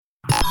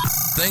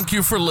Thank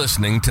you for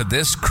listening to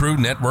this Crew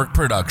Network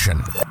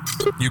production.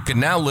 You can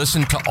now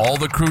listen to all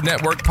the Crew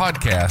Network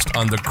podcasts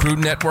on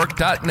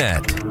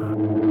thecrewnetwork.net.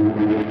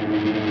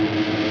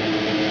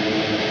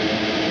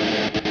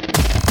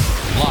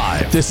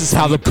 Live. This is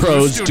how the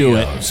pros do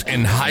it.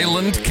 In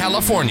Highland,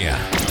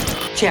 California.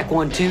 Check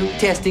 1 2,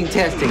 testing.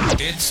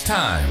 It's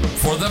time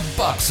for the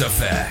Bucks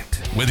Effect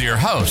with your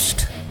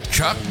host,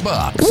 Chuck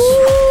Bucks.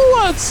 Ooh,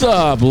 what's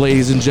up,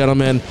 ladies and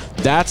gentlemen?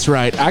 That's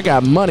right. I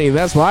got money.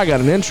 That's why I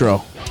got an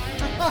intro.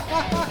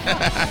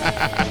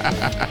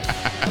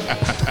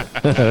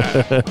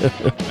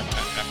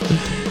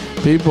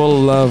 People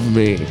love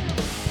me.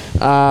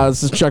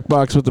 This is Chuck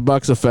Bucks with the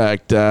Bucks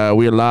Effect. We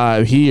are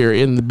live here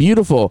in the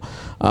beautiful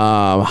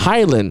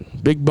Highland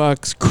Big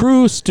Bucks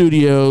Crew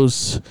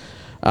Studios.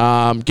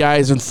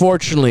 Guys,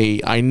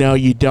 unfortunately, I know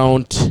you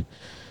don't.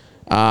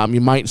 Some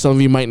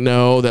of you might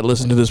know that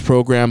listen to this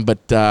program,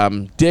 but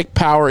Dick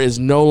Power is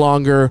no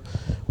longer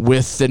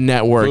with the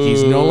network.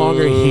 He's no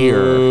longer here.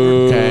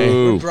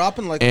 Okay, we're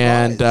dropping like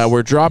flies.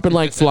 We're dropping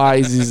like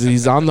flies.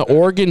 He's on the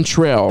Oregon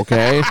Trail.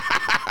 Okay.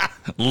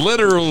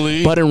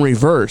 Literally. But in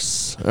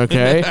reverse,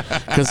 okay?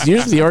 Because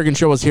usually the Oregon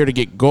Trail was here to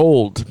get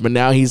gold, but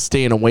now he's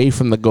staying away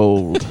from the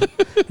gold,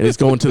 and he's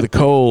going to the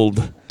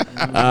cold.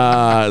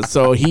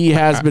 So he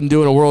has been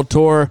doing a world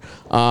tour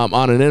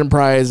on an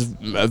Enterprise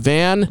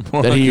van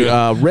that he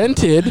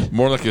rented.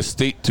 More like a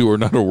state tour,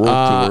 not a world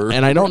tour.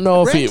 And I don't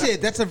know if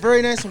rented. That's a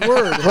very nice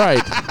word.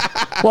 Right.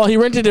 Well, he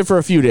rented it for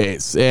a few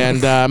days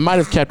and might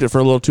have kept it for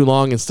a little too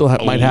long and still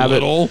might have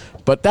it.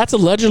 But that's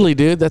allegedly,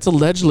 dude. That's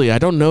allegedly. I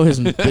don't know his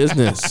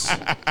business.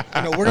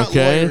 No, we're not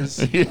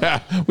lawyers.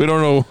 Yeah, we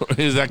don't know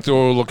his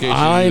actual location.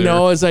 I either.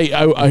 know.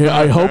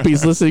 I hope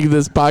he's listening to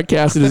this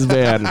podcast in his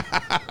van.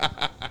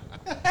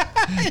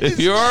 If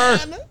you are,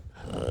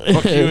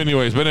 fuck you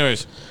anyways. But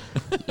anyways.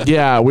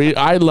 Yeah,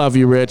 I love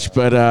you, Rich,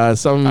 but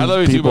some I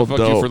love you people too, but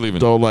fuck you for leaving.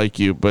 don't like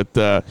you.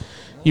 But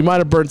you might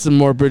have burnt some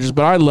more bridges,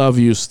 but I love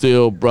you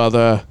still,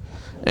 brother.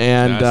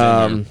 And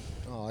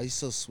oh, he's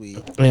so sweet.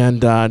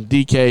 And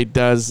DK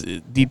does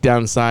deep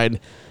down inside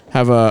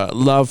have a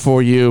love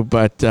for you,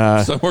 but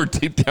somewhere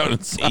deep down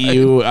inside,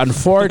 you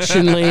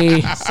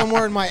unfortunately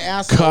somewhere in my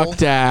asshole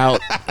cucked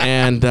out,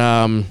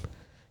 and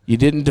you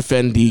didn't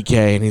defend DK,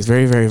 and he's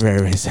very, very, very,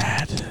 very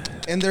sad.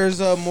 And there's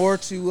more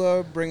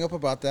to bring up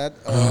about that.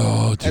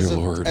 Oh, dear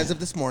Lord. As of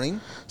this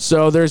morning.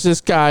 So there's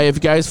this guy, if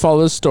you guys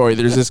follow this story,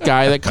 there's this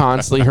guy that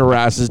constantly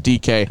harasses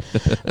DK.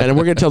 And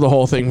we're going to tell the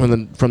whole thing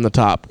from the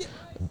top.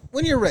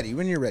 When you're ready.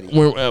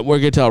 We're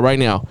going to tell right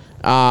now.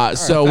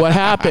 So what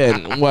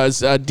happened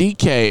was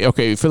DK,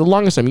 okay, for the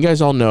longest time, you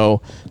guys all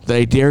know that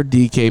I dared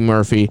DK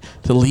Murphy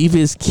to leave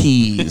his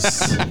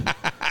keys.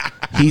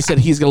 He said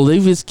he's going to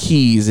leave his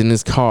keys in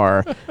his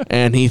car,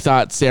 and he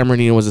thought San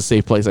Bernardino was a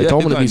safe place. I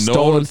told him to be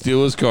stolen.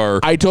 Steal his car.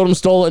 I told him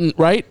stolen,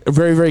 right?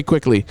 Very, very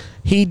quickly.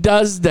 He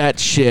does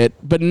that shit,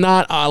 but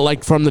not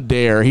like from the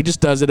dare. He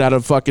just does it out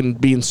of fucking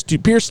being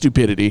pure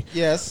stupidity.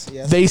 Yes.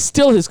 They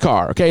steal his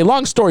car, okay?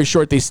 Long story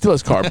short, they steal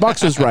his car.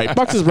 Bucks is right.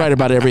 Bucks is right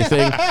about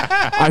everything.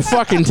 I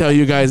fucking tell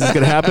you guys it's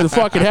going to happen.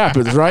 Fuck, it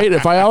happens, right?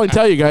 If I only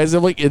tell you guys,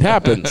 it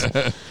happens.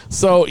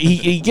 So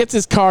he gets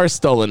his car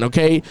stolen,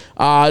 okay?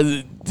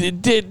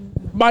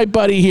 My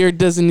buddy here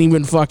doesn't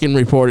even fucking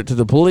report it to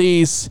the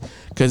police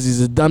because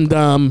he's a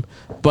dum-dum.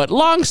 But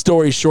long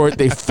story short,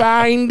 they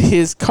find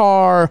his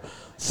car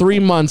 3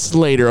 months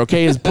later,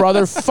 okay? His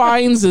brother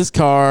finds his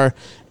car,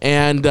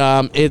 and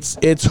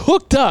it's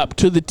hooked up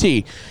to the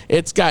T.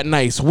 It's got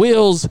nice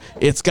wheels.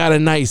 It's got a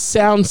nice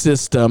sound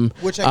system.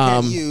 Which I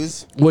can't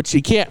use. Which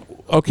he can't.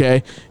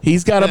 Okay,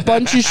 he's got a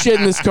bunch of shit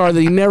in this car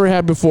that he never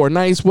had before.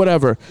 Nice,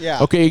 whatever.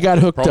 Yeah. Okay, he got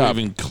hooked Probably up.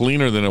 even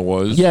cleaner than it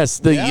was. Yes.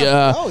 The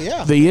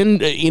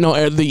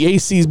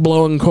AC's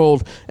blowing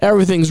cold.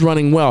 Everything's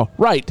running well.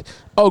 Right.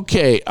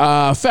 Okay.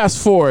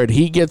 Fast forward.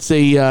 He gets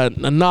a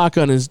knock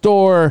on his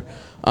door.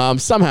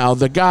 Somehow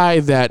the guy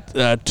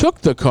that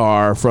took the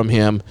car from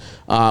him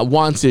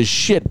wants his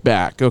shit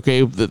back.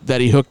 Okay, that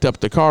he hooked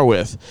up the car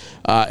with,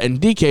 and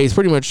DK is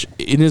pretty much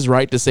in his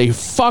right to say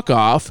fuck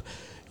off.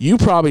 You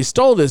probably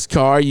stole this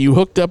car. You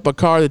hooked up a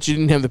car that you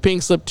didn't have the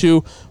pink slip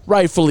to.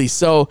 Rightfully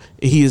so.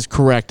 He is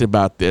correct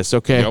about this,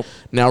 okay? Yep.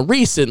 Now,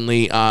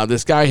 recently,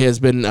 this guy has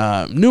been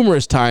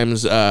numerous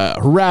times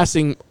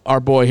harassing our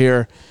boy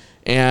here.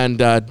 And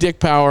Dick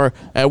Power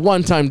at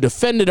one time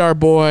defended our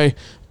boy.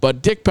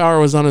 But Dick Power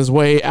was on his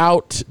way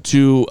out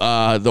to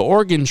the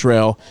Oregon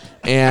Trail.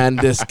 And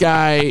this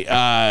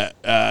guy,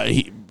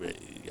 he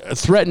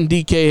threatened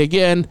DK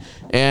again.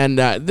 And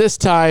this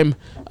time...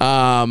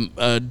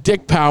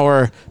 Dick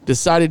Power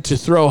decided to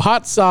throw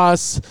hot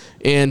sauce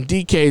in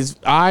DK's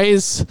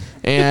eyes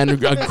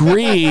and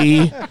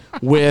agree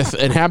with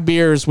and have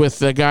beers with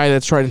the guy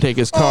that's trying to take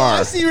his car. Oh,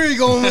 I see where you're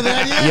going with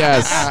that. Yeah.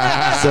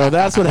 Yes. So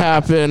that's what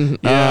happened.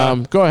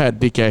 Yeah. Go ahead,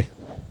 DK.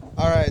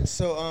 All right.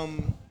 So,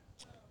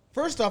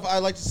 first off, I'd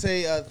like to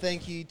say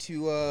thank you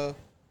to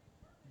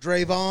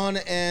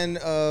Drayvon and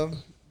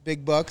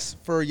Big Bucks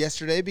for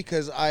yesterday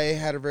because I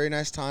had a very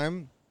nice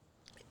time.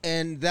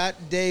 And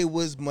that day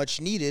was much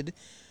needed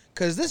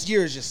because this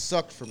year has just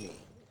sucked for me.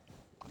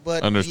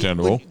 But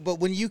Understandable. But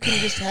when you can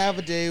just have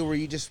a day where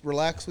you just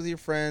relax with your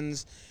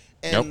friends,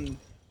 and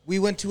we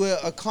went to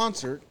a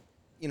concert,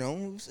 you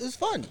know, it was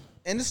fun.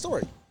 End of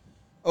story.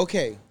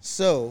 Okay,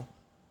 so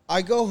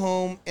I go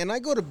home and I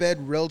go to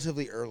bed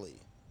relatively early.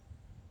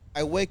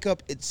 I wake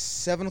up at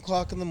 7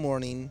 o'clock in the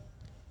morning.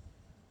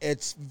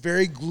 It's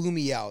very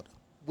gloomy out,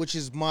 which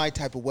is my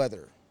type of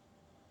weather.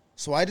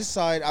 So I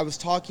decide, I was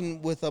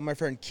talking with my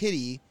friend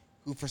Kitty,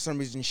 who for some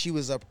reason she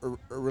was up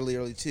really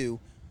early too.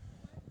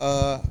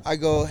 I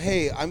go,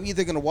 hey, I'm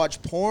either going to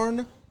watch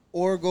porn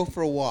or go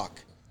for a walk.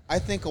 I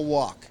think a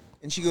walk.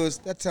 And she goes,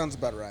 that sounds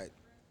about right.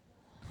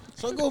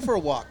 So I go for a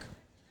walk.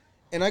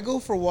 And I go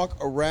for a walk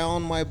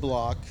around my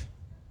block.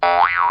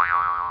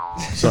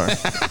 Sorry.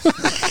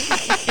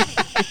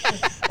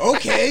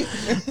 Okay.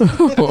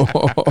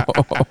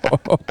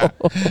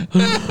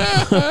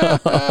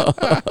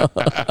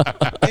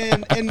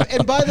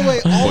 and by the way,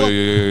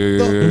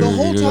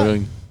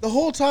 the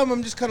whole time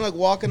I'm just kind of like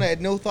walking. I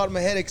had no thought in my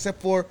head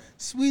except for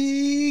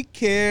Sweet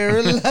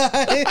Caroline.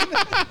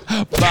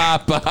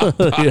 Ba, ba,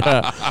 ba.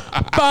 Yeah.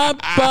 Ba,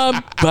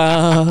 ba,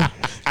 ba.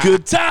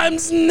 Good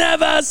times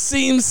never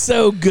seem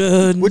so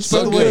good. Which,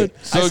 so by the way, good.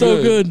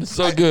 So good.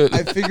 So good.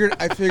 I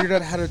figured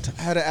out how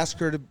to ask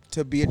her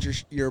to be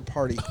at your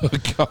party.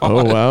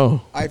 Oh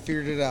wow. I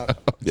figured it out.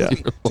 Yeah.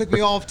 Took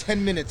me all of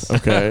 10 minutes.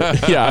 Okay.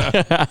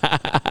 Yeah.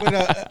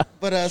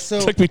 But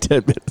so Took me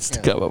 10 minutes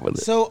to come up with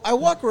it. So I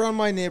walk around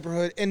my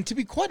neighborhood, and to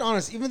be quite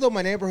honest, even though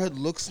my neighborhood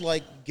looks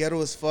like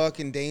ghetto as fuck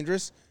and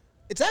dangerous,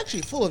 it's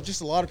actually full of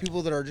just a lot of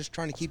people that are just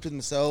trying to keep to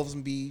themselves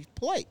and be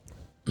polite.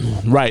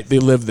 Right. They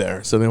live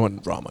there, so they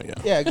want drama. Yeah.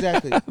 Yeah,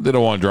 exactly. They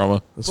don't want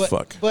drama.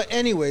 Fuck. But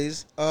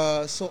anyways,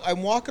 so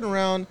I'm walking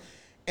around,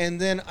 and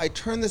then I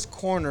turn this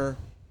corner,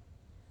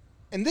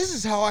 and this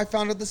is how I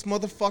found out this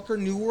motherfucker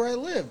knew where I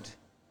lived.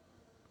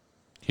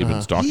 He'd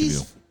been stalking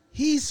you.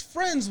 He's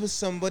friends with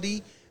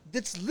somebody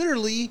that's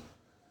literally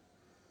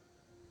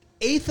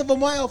 1/8 of a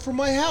mile from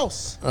my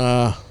house.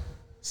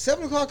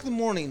 7 o'clock in the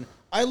morning,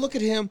 I look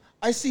at him,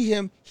 I see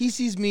him, he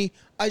sees me,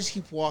 I just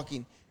keep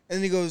walking. And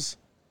then he goes,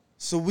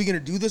 so we gonna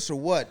do this or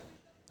what?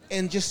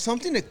 And just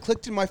something that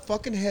clicked in my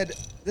fucking head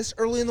this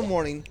early in the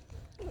morning.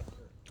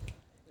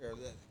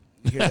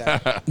 You hear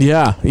that?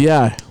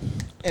 Yeah.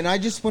 And I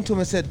just went to him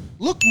and said,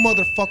 look,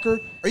 motherfucker,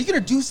 are you gonna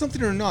do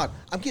something or not?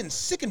 I'm getting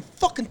sick and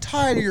fucking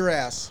tired of your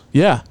ass.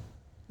 Yeah.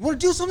 You wanna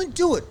do something?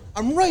 Do it.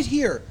 I'm right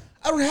here.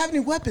 I don't have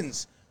any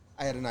weapons.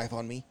 I had a knife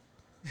on me.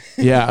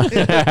 Yeah.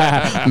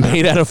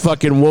 Made out of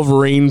fucking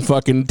Wolverine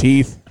fucking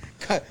teeth.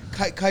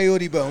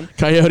 Coyote bone.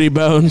 Coyote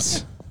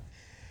bones.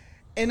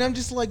 And I'm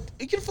just like,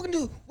 you gonna fucking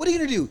do? What are you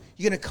gonna do?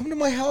 You gonna come to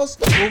my house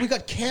where we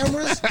got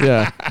cameras?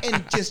 Yeah.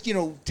 And just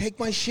take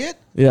my shit?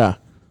 Yeah.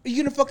 Are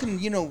you gonna fucking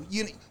what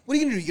are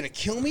you gonna do? You gonna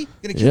kill me? You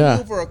gonna kill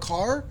me over a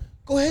car?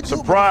 Go ahead.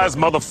 Surprise,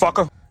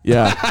 motherfucker.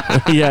 Yeah.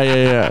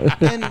 Yeah.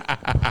 And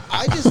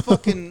I just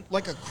fucking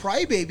like a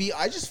crybaby.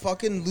 I just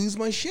fucking lose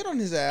my shit on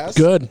his ass.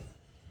 Good.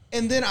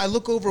 And then I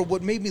look over.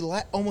 What made me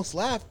almost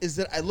laugh is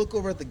that I look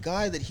over at the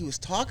guy that he was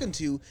talking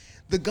to.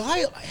 The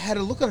guy had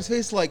a look on his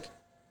face like,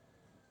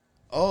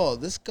 oh,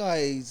 this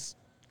guy's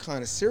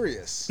kind of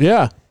serious.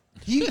 Yeah.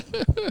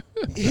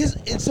 His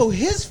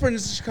friend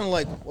is just kind of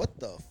like, what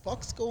the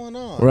fuck's going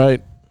on?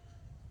 Right.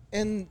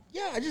 And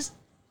yeah,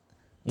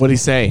 What'd he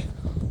say?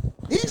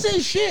 he didn't say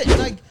shit.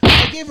 And I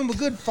gave him a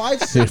good 5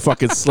 He seconds.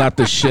 fucking slapped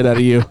the shit out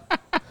of you.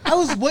 I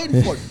was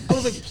waiting for it. I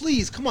was like,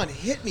 please, come on,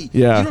 hit me.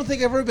 Yeah. You don't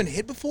think I've ever been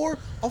hit before?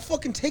 I'll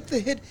fucking take the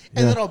hit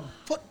and then I'll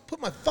put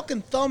my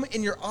fucking thumb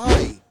in your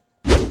eye.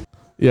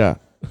 Yeah.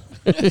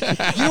 You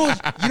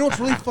know what's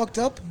really fucked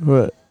up?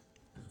 What?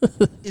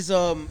 Is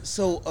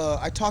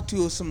I talked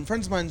to some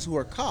friends of mine who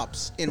are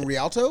cops in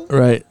Rialto,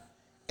 Right.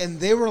 and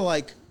they were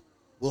like,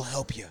 "We'll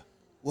help you,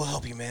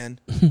 man.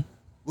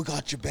 We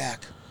got your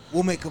back.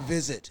 We'll make a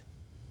visit."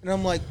 And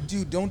I'm like,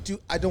 "Dude,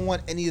 I don't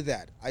want any of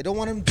that. I don't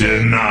want him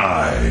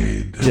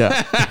Denied.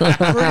 Yeah.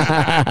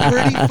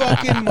 pretty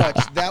fucking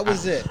much. That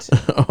was it."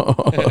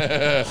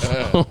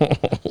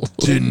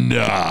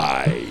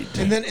 Denied.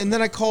 And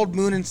then I called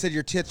Moon and said,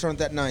 "Your tits aren't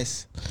that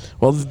nice."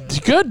 Well,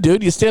 good,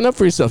 dude. You stand up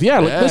for yourself. Yeah.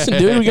 Like, listen,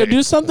 dude. We gotta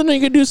do something. Or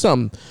you gotta do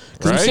something.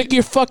 Because I'm Right? sick of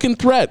your fucking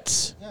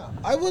threats. Yeah,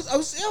 I was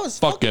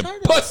Fucking tired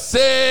of it.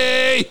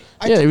 pussy.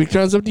 Yeah. If he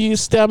turns up to you,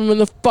 stab him in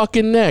the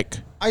fucking neck.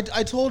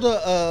 I told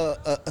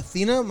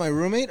Athena, my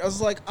roommate, I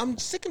was like, I'm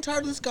sick and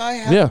tired of this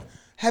guy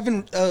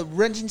having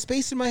renting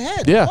space in my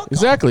head. Yeah. Fuck off.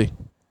 Exactly.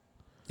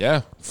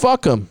 Yeah.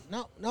 Fuck him.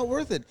 Not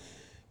worth it.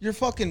 Your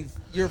fucking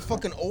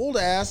old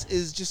ass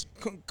is just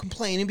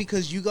complaining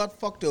because you got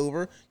fucked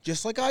over,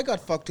 just like I got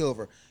fucked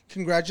over.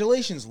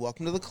 Congratulations,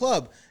 welcome to the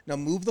club. Now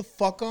move the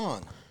fuck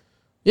on.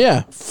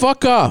 Yeah.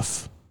 Fuck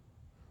off.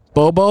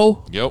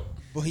 Bobo. Yep.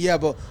 But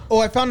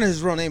I found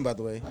his real name, by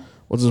the way.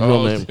 What's his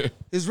real name? Dude.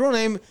 His real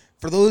name,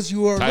 for those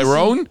who are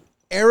Tyrone? listening,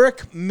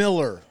 Eric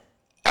Miller.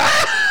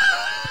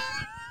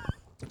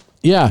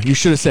 Yeah. You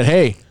should have said,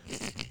 "Hey,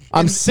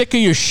 I'm sick of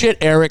your shit,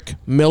 Eric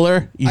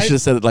Miller." You should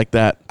have said it like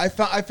that. I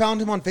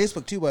found him on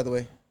Facebook too, by the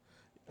way.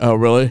 Oh,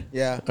 really?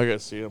 Yeah. I gotta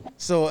see him.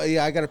 So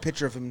yeah, I got a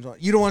picture of him.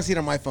 You don't want to see it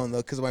on my phone though,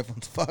 because my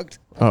phone's fucked.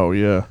 Oh,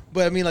 yeah.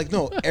 But I mean, like,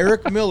 no,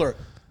 Eric Miller,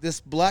 this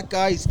black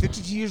guy. He's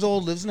 52 years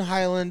old, lives in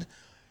Highland,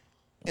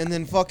 and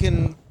then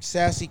fucking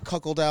Sassy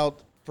cuckolded out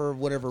for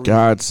whatever reason.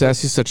 God,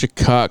 Sassy's such a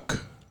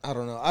cuck. I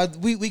don't know.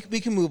 We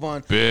can move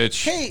on.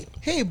 Bitch.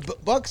 Hey,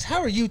 Bucks, how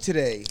are you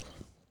today?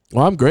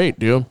 Well, I'm great,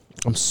 dude.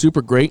 I'm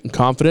super great and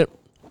confident.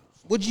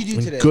 What'd you do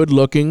And today? good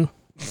looking.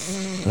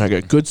 And I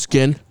got good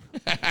skin.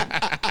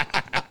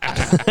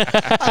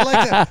 I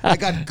like that. I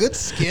got good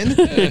skin.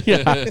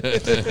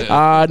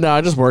 No,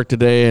 I just worked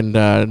today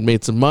and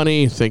made some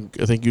money.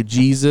 Thank you,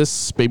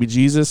 Jesus, baby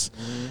Jesus.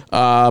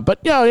 But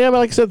yeah, but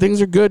like I said,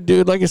 things are good,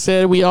 dude. Like I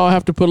said, we all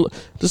have to put.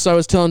 Just I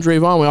was telling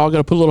Drayvon, we all got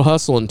to put a little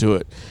hustle into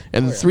it.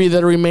 And the three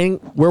that remain,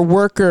 we're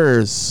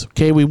workers.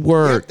 Okay, we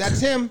work. Yep,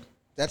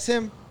 that's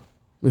him.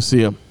 Let me see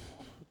him.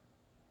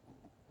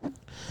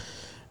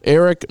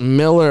 Eric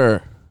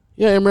Miller.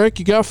 Yeah, Eric,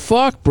 you got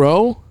fucked,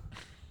 bro.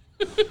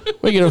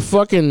 What, you gonna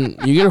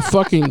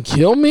fucking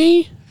kill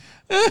me?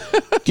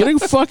 Get a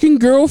fucking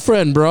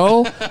girlfriend,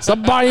 bro.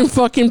 Stop buying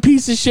fucking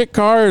piece of shit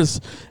cars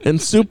and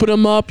souping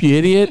them up, you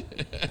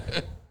idiot.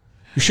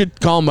 You should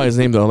call him by his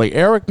name, though. Like,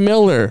 Eric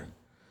Miller.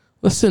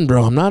 Listen,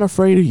 bro, I'm not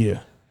afraid of you.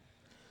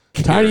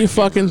 Tired of you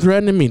fucking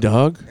threatening me,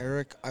 dog.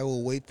 Eric, I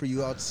will wait for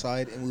you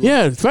outside,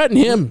 and Threaten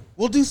him.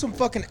 we'll do some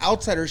fucking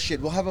outsider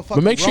shit. We'll have a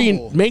fucking But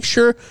rumble. make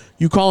sure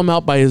you call him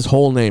out by his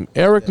whole name.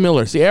 Eric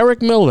Miller. See,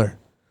 Eric Miller.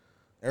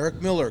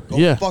 Eric Miller,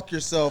 go fuck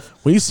yourself.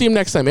 When you see him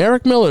next time,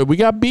 Eric Miller, we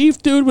got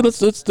beef, dude. But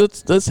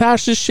let's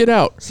hash this shit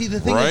out. See,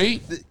 the thing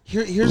Right? is,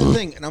 here's the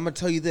thing, and I'm gonna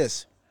tell you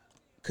this,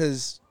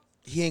 because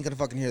he ain't gonna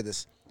fucking hear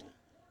this.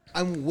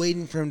 I'm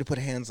waiting for him to put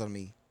hands on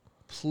me.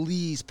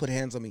 Please put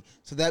hands on me.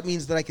 So that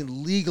means that I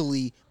can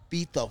legally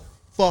beat the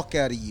fuck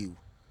out of you.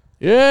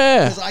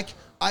 Yeah. Because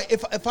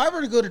if I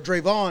were to go to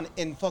Drayvon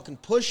and fucking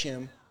push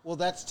him, well,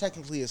 that's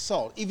technically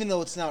assault, even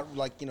though it's not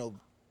like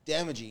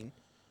damaging.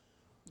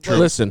 But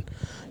Listen,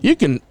 you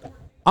can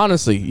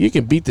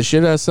beat the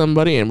shit out of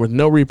somebody and with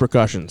no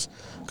repercussions.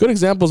 Good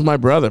example is my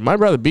brother. My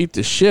brother beat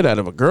the shit out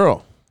of a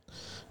girl.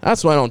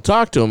 That's why I don't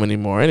talk to him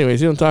anymore.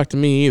 Anyways, he don't talk to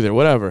me either.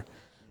 Whatever.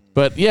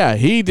 But yeah,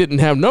 he didn't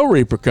have no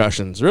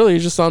repercussions. Really,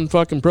 he's just on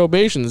fucking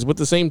probation. He's with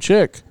the same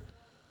chick.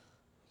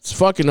 It's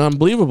fucking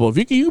unbelievable. If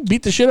you can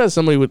beat the shit out of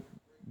somebody with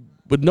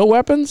no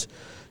weapons,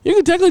 you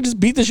can technically just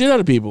beat the shit out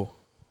of people.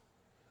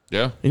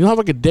 Yeah. And you'll have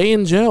like a day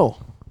in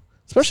jail,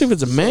 especially if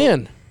it's a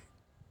man.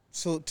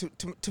 So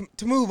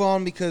to move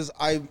on, because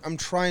I'm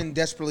trying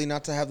desperately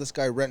not to have this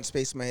guy rent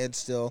space in my head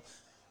still.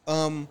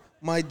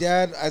 My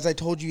dad, as I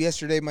told you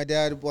yesterday, my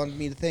dad wanted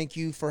me to thank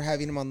you for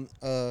having him on.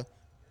 Oh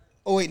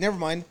wait, never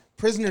mind.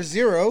 Prisoner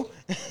Zero.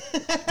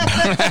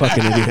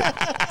 Fucking idiot.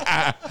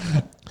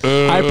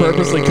 I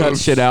purposely cut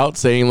shit out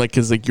saying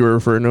because you were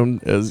referring to him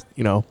as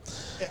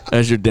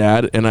as your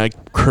dad, and I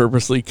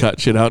purposely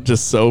cut shit out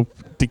just so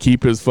to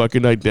keep his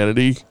fucking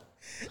identity.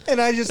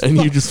 And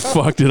you just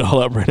fucked it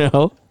all up right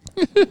now.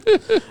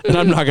 And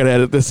I'm not gonna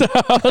edit this out.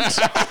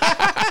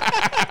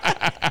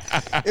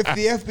 If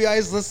the FBI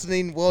is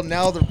listening, well,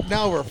 now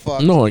we're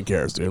fucked. No one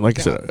cares, dude. Like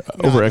I said,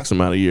 over X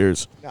amount of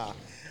years. Nah.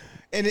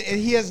 And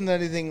he hasn't done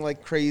anything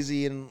like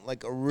crazy in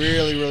like a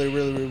really, really,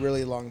 really,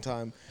 really long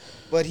time.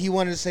 But he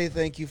wanted to say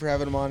thank you for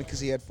having him on because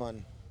he had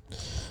fun.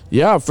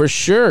 Yeah, for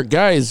sure,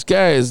 guys.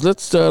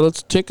 Let's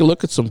take a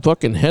look at some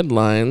fucking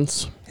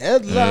headlines.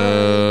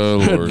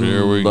 Headlines. Lord,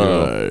 here we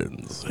go.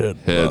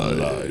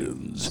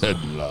 Headlines.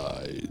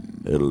 Headlines.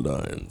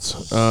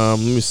 Let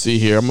me see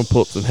here. I'm gonna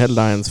pull up some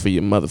headlines for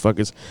you,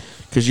 motherfuckers,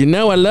 because I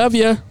love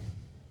you.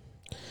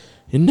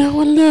 I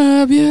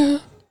love you.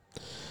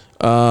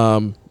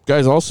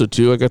 Guys, also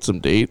too, I got some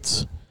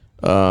dates.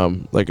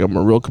 Like I'm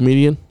a real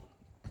comedian,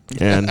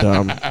 and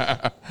I'm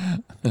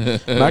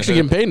actually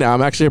getting paid now.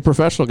 I'm actually a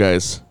professional,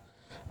 guys.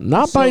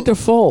 Not by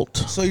default.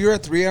 So you're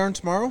at 3 Iron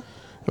tomorrow?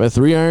 I'm at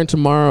 3 Iron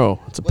tomorrow.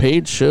 It's a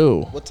paid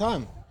show. What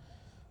time?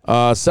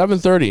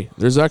 7:30.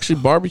 There's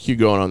actually barbecue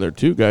going on there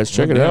too, guys.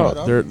 Check it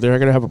out. They're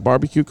gonna have a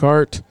barbecue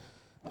cart.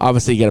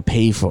 Obviously, you gotta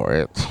pay for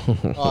it.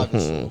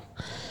 Obviously.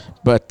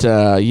 But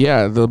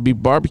yeah, there'll be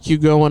barbecue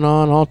going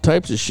on, all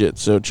types of shit.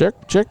 So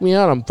check me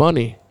out. I'm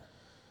funny.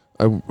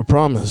 I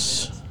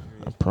promise.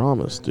 I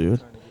promise,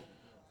 dude.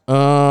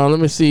 Let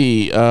me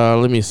see.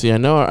 I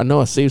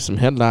know I saved some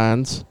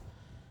headlines.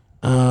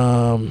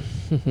 Let me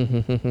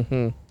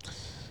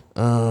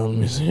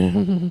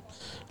see.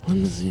 Let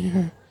me see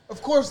here.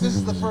 Of course, this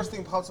is the first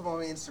thing pops up on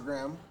my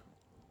Instagram.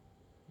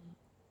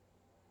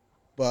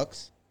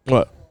 Bucks.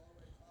 What?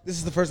 This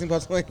is the first thing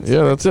pops up on my Instagram.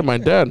 Yeah, that's it. My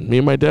dad. Me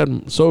and my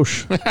dad.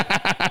 Soch.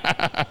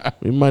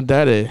 Me and my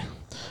daddy.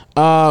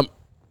 I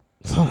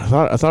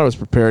thought I was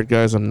prepared,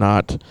 guys. I'm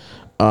not.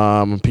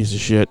 I'm a piece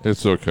of shit.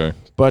 It's okay.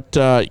 But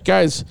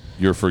guys,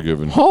 You're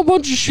forgiven. whole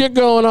bunch of shit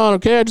going on.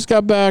 Okay, I just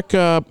got back.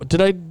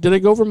 Did I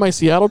go over my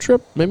Seattle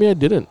trip? Maybe I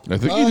didn't, I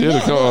think you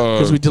did.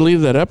 because we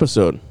deleted that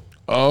episode.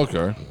 Oh,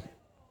 okay.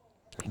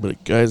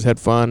 But guys had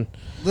fun.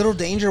 Little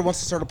Danger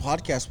wants to start a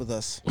podcast with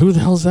us. Who the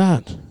hell's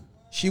that?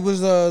 She was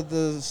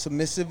the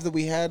submissive that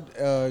we had,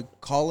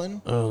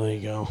 Colin. Oh, there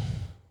you go.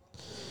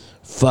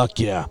 Fuck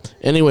yeah.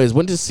 Anyways,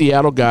 went to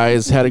Seattle,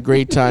 guys. Had a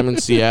great time in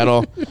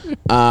Seattle.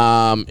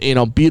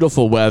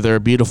 Beautiful weather,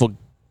 beautiful.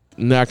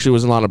 Actually,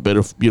 was a lot of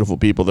beautiful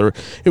people there.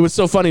 It was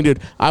so funny,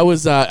 dude. I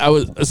was by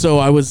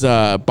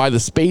the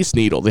Space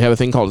Needle. They have a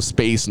thing called a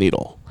Space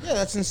Needle. Yeah,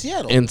 that's in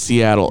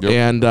Seattle. Yep.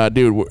 And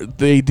dude,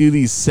 they do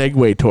these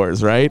Segway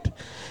tours, right?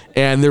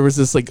 And there was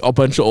this like a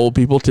bunch of old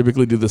people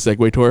typically do the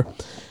Segway tour.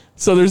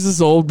 So there's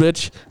this old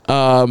bitch,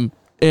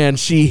 and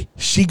she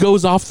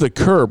goes off the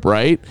curb,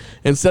 right?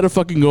 Instead of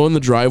fucking going the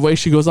driveway,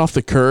 she goes off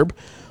the curb,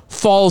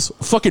 falls,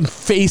 fucking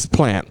face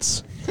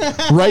plants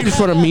right in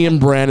front of me and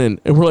Brandon,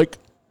 and we're like,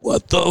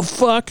 what the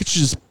fuck? She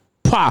just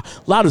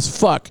loud as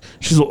fuck.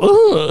 She's like,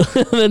 ugh.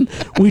 And then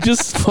we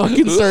just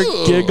fucking start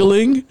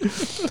giggling,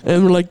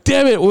 and we're like,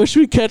 damn it, we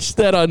should have catch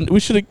that on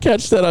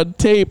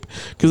tape,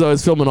 because I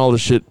was filming all the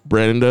shit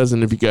Brandon does.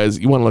 And if you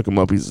want to look him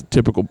up, he's a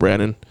typical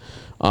Brandon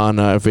on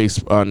on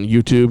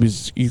YouTube.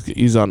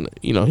 He's on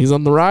he's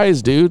on the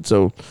rise, dude.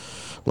 So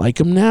like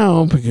him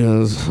now,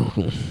 because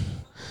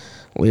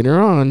later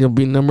on you'll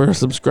be number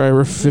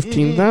subscriber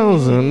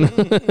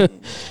 15,000.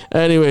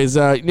 Anyways,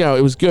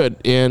 it was good,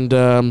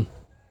 and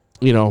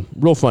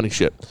real funny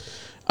shit.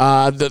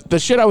 The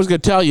shit I was gonna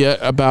tell you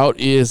about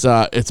is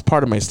it's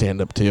part of my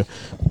stand-up too,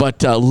 but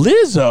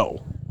Lizzo's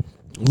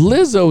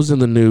in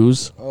the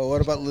news. Oh, what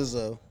about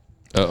Lizzo?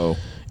 Uh-oh.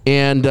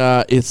 And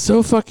it's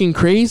so fucking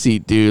crazy,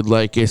 dude.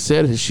 Like I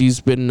said, she's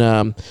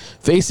been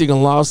facing a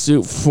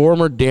lawsuit.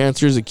 Former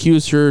dancers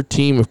accuse her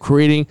team of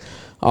creating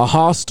a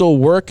hostile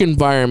work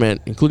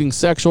environment, including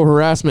sexual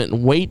harassment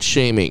and weight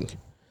shaming.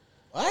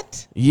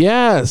 What?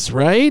 Yes,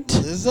 right?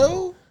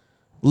 Lizzo,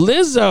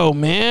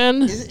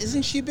 man.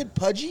 Isn't she a bit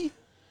pudgy?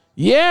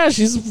 Yeah,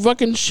 she's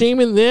fucking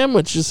shaming them,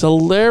 which is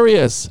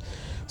hilarious.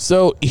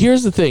 So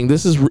here's the thing.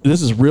 This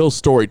is real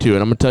story too,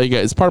 and I'm gonna tell you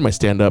guys. It's part of my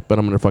stand up, but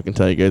I'm gonna fucking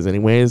tell you guys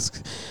anyways,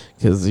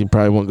 because you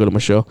probably won't go to my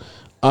show.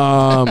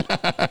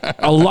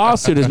 A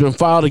lawsuit has been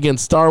filed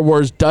against Star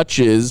Wars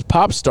Duchess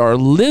pop star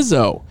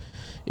Lizzo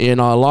in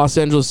Los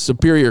Angeles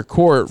Superior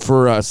Court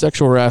for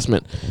sexual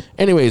harassment.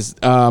 Anyways,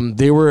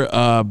 they were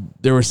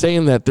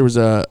saying that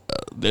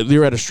they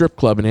were at a strip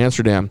club in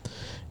Amsterdam,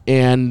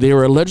 and they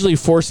were allegedly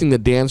forcing the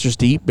dancers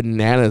to eat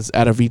bananas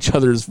out of each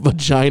other's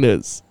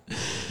vaginas.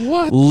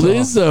 What?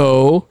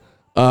 Lizzo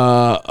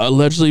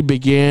allegedly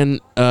began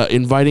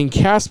inviting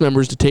cast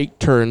members to take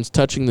turns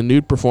touching the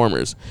nude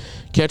performers,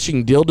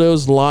 catching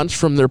dildos launched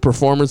from their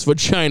performers'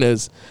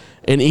 vaginas,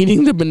 and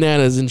eating the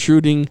bananas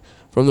intruding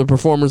from the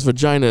performers'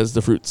 vaginas.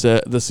 The fruit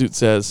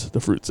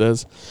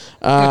says.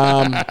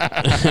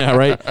 Yeah,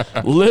 right.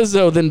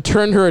 Lizzo then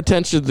turned her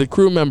attention to the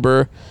crew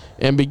member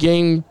and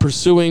began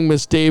pursuing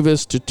Miss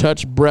Davis to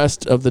touch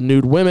breast of the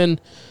nude women.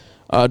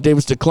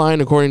 Davis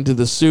declined, according to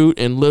the suit,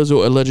 and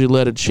Lizzo allegedly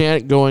led a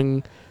chant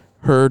going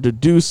her to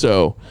do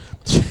so.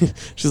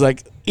 She's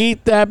like,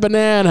 "Eat that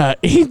banana!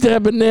 Eat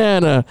that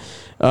banana!"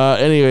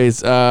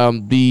 Anyways,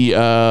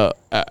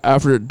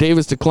 after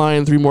Davis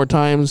declined 3 more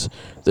times,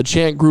 the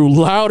chant grew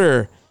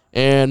louder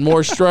and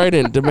more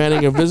strident,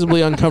 demanding a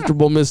visibly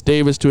uncomfortable Miss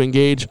Davis to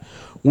engage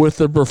with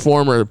the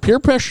performer. Peer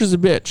pressure's a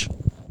bitch,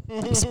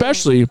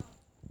 especially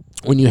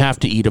when you have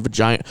to eat a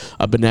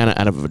banana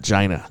out of a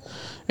vagina.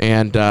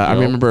 And I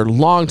remember a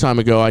long time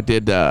ago, I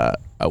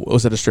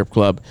was at a strip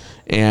club,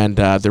 and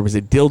there was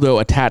a dildo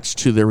attached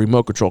to the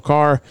remote control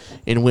car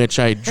in which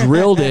I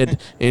drilled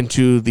it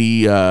into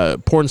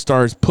the porn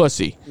star's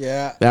pussy.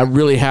 Yeah. That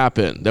really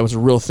happened. That was a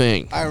real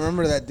thing. I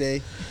remember that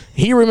day.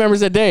 He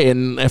remembers that day,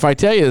 and if I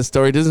tell you the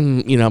story, it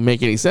doesn't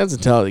make any sense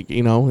until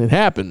it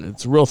happened.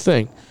 It's a real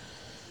thing.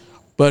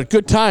 But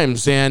good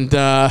times, and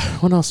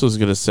what else was I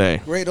going to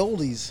say? Great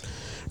oldies.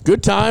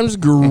 Good times,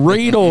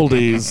 great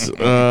oldies.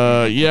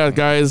 Yeah,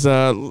 guys,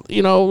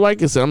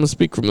 like I said, I'm going to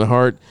speak from the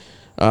heart.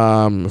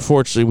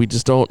 Fortunately, we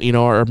just don't,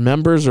 our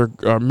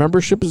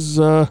membership is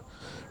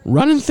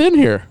running thin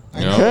here.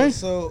 Okay?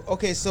 So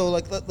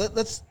like,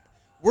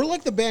 we're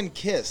like the band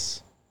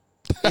Kiss.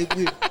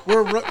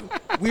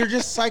 We're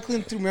just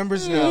cycling through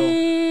members now.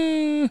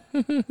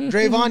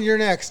 Drayvon, you're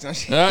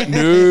next.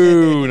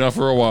 No, not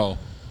for a while.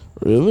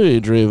 Really,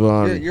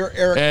 Drayvon? You're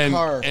Eric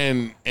Carr.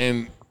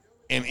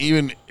 And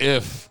even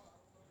if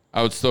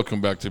I would still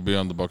come back to be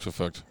on the Bucks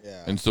Effect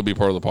and still be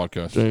part of the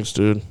podcast. Thanks,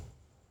 dude.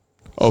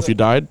 Oh, if you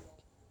died?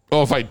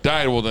 Oh, if I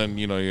died, well, then,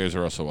 you guys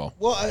are SOL.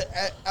 Well,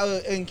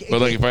 but,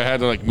 like, if I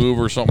had to, move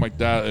or something like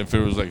that, if it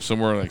was,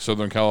 somewhere in,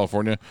 Southern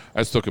California,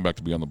 I'd still come back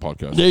to be on the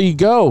podcast. There you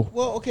go.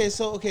 Well,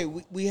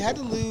 we had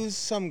to lose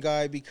some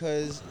guy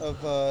because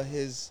of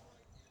his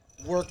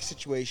work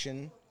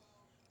situation.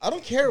 I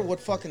don't care what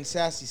fucking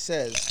Sassy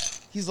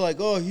says. He's like,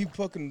 oh, he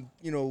fucking,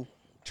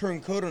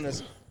 turned code on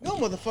us. No,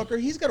 motherfucker,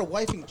 he's got a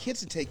wife and kids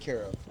to take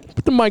care of.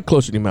 Put the mic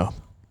closer to your mouth.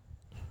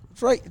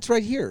 It's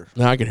right here.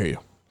 Now I can hear you.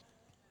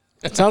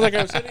 It sounds like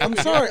I was sitting I'm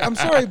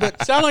sorry,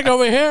 but sound like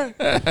over here.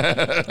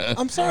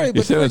 I'm sorry, but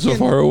you said it so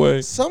far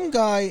away. Some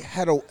guy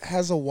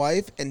has a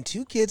wife and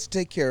 2 kids to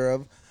take care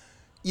of.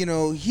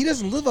 He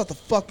doesn't live out the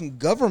fucking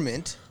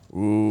government.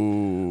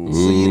 Ooh.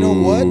 So you know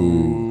what?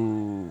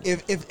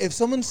 If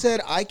someone said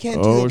I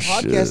can't do the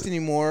podcast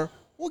anymore,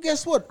 well,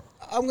 guess what?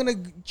 I'm gonna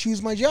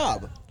choose my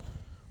job.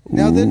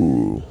 Now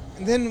then,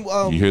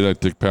 You hear that,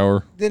 Dick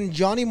Power? Then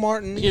Johnny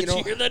Martin, You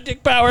hear that,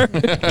 Dick Power?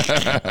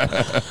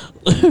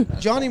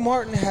 Johnny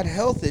Martin had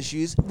health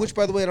issues, which,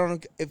 by the way, I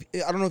don't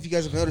know if you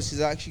guys have noticed,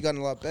 he's actually gotten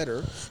a lot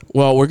better.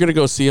 Well, we're gonna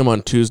go see him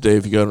on Tuesday.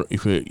 If you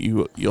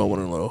all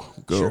want to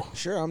go,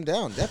 Sure, I'm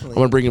down, definitely. I'm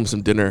gonna bring him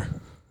some dinner.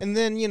 And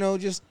then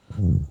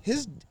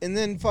and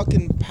then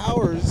fucking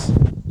Powers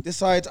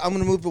decides I'm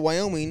gonna move to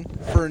Wyoming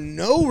for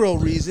no real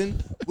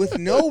reason, with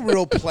no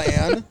real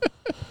plan.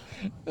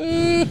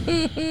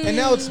 And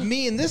now it's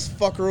me and this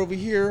fucker over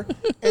here,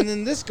 and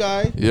then this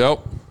guy.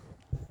 Yep.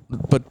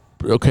 But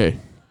okay,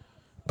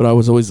 but I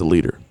was always the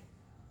leader.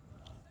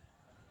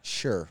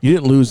 Sure. You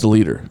didn't lose the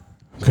leader.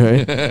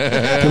 Okay,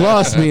 if you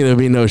lost me, there'd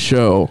be no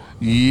show.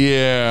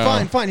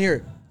 Yeah. Fine.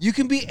 Here, you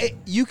can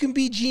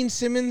be Gene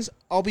Simmons.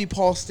 I'll be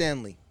Paul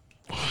Stanley.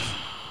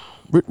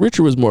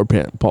 Richard was more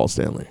Paul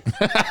Stanley.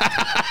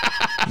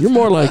 You're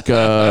more like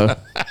the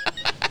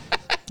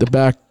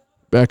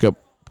backup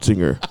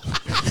singer.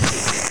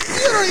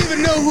 You don't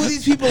even know who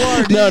these people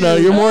are, do No,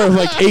 you? you're more of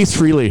like Ace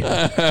Frehley.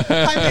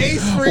 I'm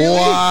Ace Frehley.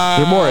 Wow.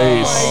 You're more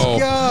Ace. Oh my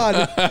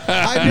God.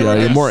 Yeah,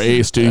 you're more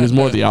Ace, dude. He was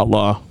more the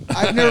outlaw.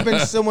 I've never been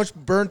so much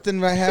burnt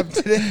than I have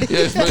today.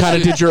 Kind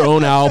of did your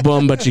own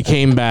album, but you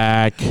came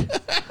back.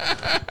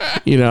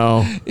 You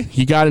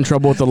got in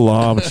trouble with the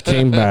law, but you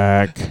came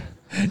back.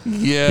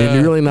 Yeah. And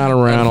you're really not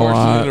around a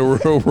lot. In the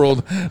real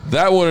world,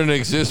 that wouldn't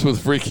exist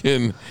with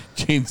freaking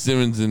Gene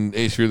Simmons and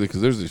Ace Frehley, because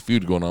there's this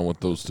feud going on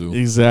with those two.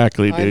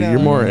 Exactly, dude. You're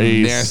more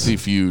Ace. Nasty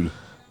feud.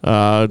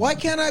 Why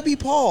can't I be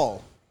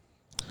Paul?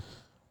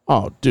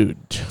 Oh, dude.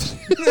 Do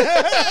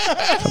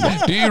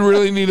you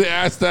really need to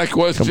ask that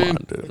question? Come on,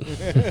 dude.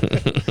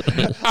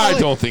 I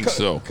don't think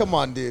so. Come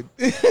on, dude.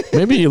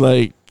 Maybe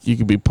you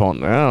could be Paul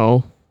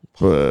now,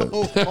 but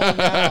Oh,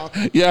 now.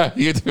 Yeah,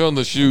 you get to be on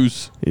the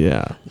shoes.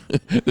 yeah.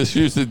 The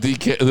shoes that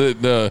Dick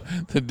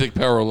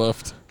Power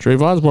left.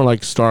 Trayvon's more like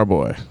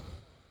Starboy.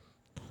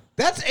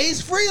 That's Ace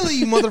Frehley,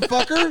 you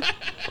motherfucker.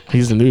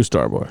 He's the new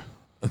Starboy.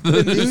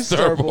 The new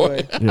Star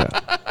Boy. Yeah.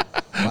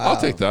 I'll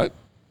take that.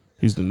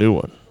 He's the new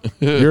one.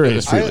 You're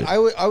Ace Frehley. I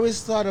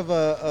always thought of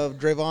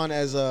Drayvon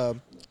as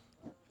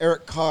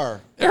Eric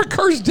Carr. Eric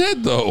Carr's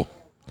dead, though.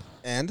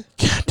 And?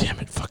 God damn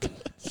it, fucking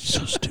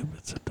so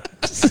stupid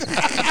sometimes.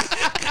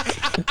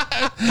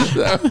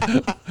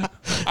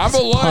 I'm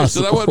alive,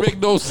 so that would make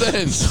no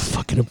sense. So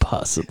fucking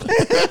impossible.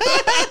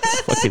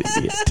 Fucking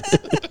idiot.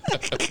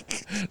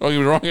 Don't get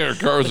me wrong, Eric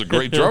Carr is a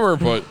great drummer,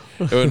 but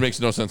it makes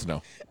no sense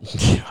now.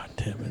 God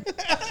damn it.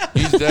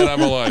 He's dead,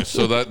 I'm alive,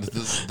 so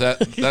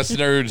that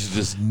scenario just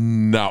does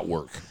not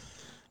work.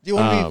 Do you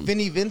want to be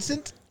Vinnie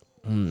Vincent?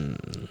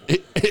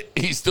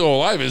 He's still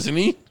alive, isn't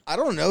he? I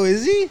don't know.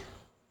 Is he?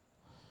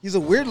 He's a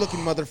weird-looking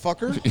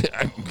motherfucker.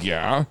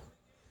 Yeah.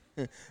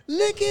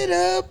 Lick it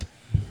up.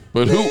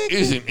 But who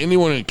isn't?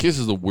 Anyone in Kiss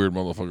is a weird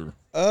motherfucker.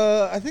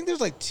 I think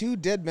there's like 2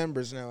 dead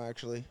members now,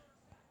 actually.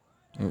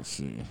 Let's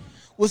see.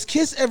 Was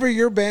Kiss ever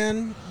your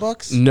band,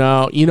 Bucks?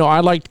 No, I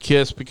liked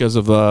Kiss because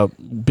of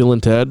Bill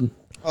and Ted.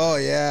 Oh,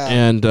 yeah.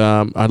 And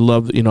I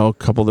love, a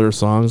couple of their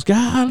songs.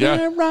 God,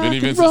 Yeah, rock Vinnie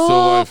and Vincent's roll still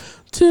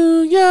alive.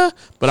 to ya.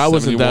 But I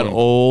wasn't that 71.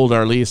 old,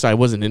 or at least I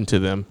wasn't into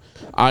them.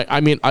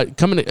 I mean,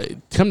 come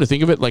to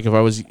think of it, like if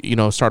I was,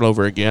 start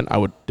over again, I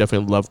would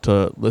definitely love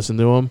to listen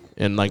to them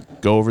and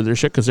like go over their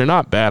shit because they're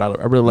not bad. I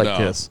really like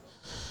Kiss.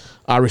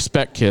 I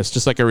respect Kiss,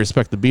 just like I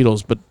respect the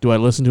Beatles. But do I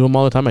listen to them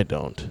all the time? I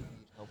don't.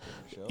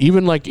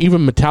 Even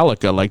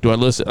Metallica, like, do I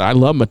listen? I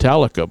love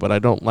Metallica, but I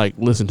don't like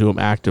listen to them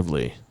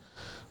actively.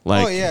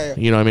 Like,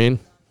 you know what I mean?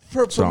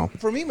 For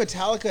me,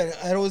 Metallica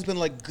had always been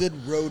like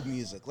good road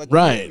music. Like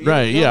Right.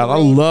 Yeah, I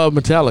love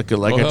Metallica.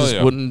 Like, I just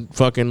wouldn't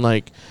fucking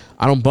like.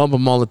 I don't bump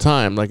them all the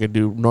time like I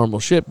do normal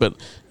shit. But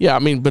yeah, I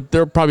mean, but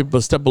they're probably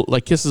a step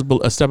like Kiss is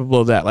a step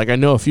below that. Like, I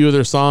know a few of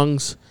their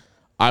songs.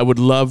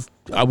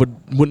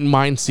 Wouldn't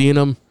mind seeing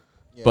them.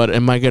 Yeah. But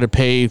am I going to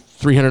pay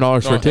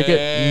 $300 for a ticket?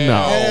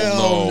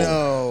 Hell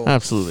no.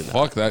 Absolutely not.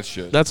 Fuck that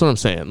shit. That's what I'm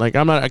saying. Like,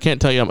 I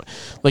can't tell you.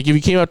 Like, if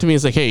you came up to me and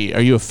it's like, hey,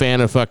 are you a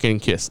fan of fucking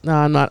Kiss? No,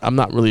 I'm not. I'm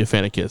not really a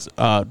fan of Kiss.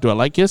 Do I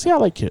like Kiss? Yeah, I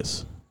like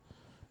Kiss.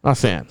 Not a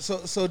fan.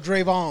 So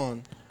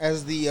Drayvon,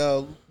 as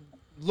the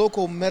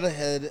local meta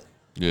head.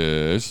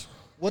 Yes.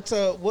 What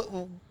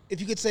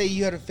if you could say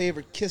you had a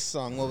favorite Kiss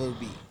song? What would it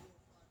be?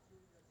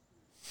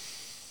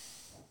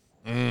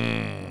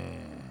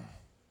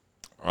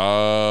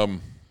 I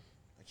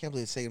can't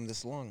believe it's taking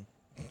this long.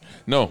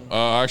 No,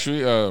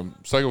 actually,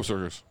 Psycho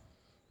Circus.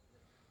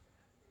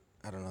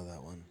 I don't know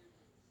that one.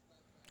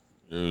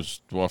 It was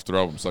off their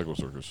album, Psycho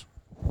Circus.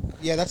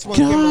 Yeah, that's one.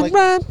 Like,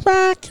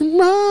 back and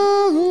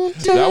roll.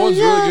 That one's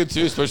really good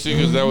too, especially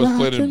because that was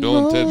played in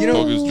Bill and Ted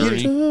Bogus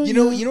Journey. You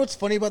know what's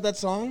funny about that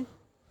song?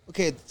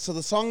 Okay, so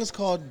the song is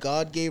called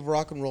 "God Gave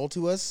Rock and Roll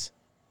to Us,"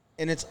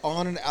 and it's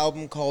on an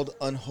album called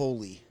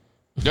 "Unholy."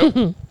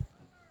 Yep.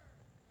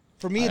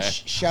 For me, it's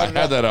shouted out.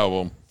 I had that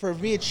album. For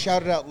me, it's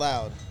shouted out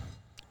loud.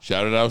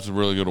 Shout It Out is a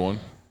really good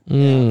one.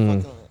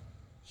 Yeah,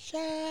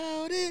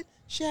 shout it,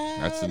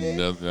 That's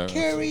another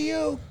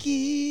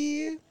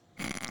karaoke.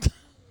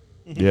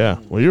 Yeah.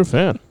 Well, you're a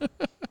fan. I'm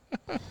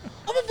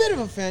a bit of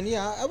a fan.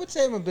 Yeah, I would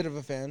say I'm a bit of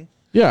a fan.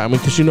 Yeah, I mean,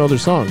 because you know their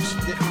songs.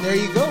 There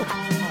you go.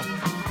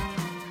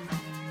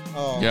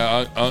 Oh.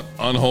 Yeah,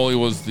 Unholy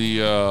was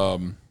the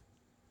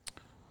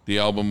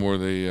album where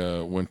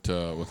they went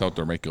without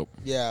their makeup.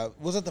 Yeah.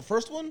 Was that the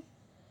first one?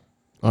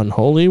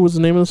 Unholy was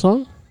the name of the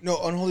song? No,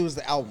 Unholy was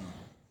the album.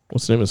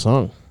 What's the name of the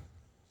song?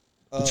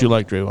 That you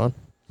like, Drayvon?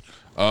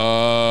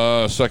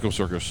 Psycho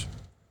Circus.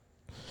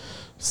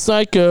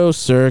 Psycho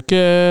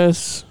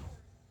Circus.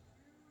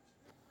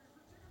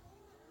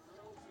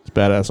 It's a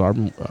badass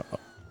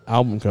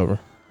album cover.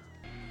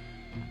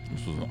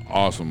 This was an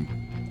awesome.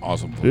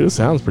 Dude, it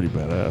sounds pretty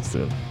badass,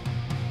 dude.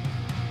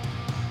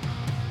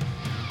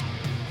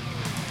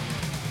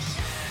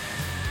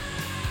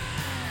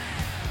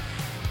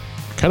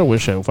 I kind of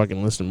wish I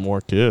fucking listened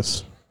more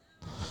Kiss.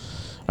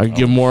 I could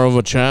give more of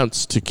a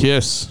chance to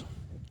Kiss.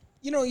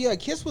 You know, yeah,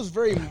 Kiss was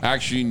very.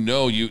 Actually,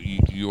 no,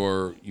 you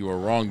are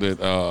wrong. That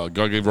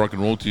God Gave Rock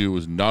and Roll to You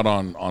was not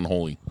on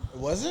Unholy. It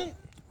wasn't?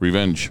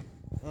 Revenge.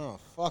 Oh,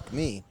 fuck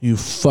me. You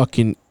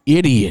fucking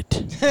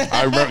idiot.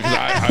 I remember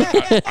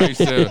because I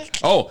said,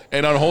 oh,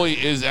 and Unholy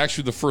is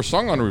actually the first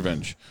song on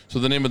Revenge. So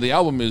the name of the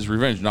album is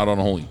Revenge, not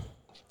Unholy.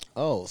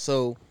 Oh,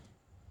 so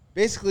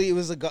basically it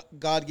was a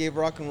God Gave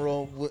Rock and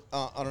Roll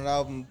on an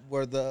album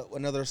where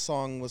another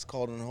song was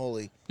called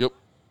Unholy. Yep.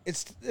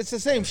 It's the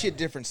same shit,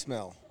 different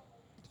smell.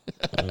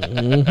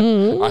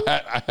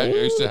 I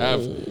used to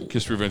have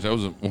Kiss Revenge. That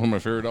was one of my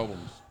favorite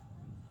albums.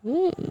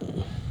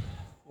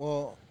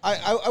 Well,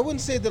 I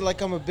wouldn't say that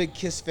like I'm a big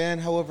Kiss fan.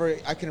 However,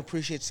 I can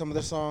appreciate some of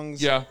their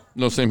songs. Yeah,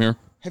 no, same here.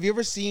 Have you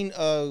ever seen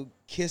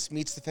Kiss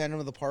Meets the Phantom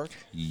of the Park?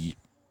 Yeah.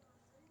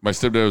 My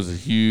stepdad was a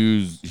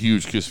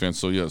huge Kiss fan,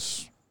 so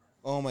yes.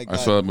 Oh my god, I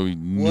saw that movie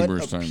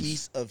numerous times. What a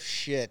piece of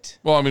shit.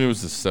 Well, I mean, it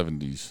was the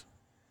 70s.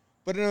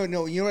 But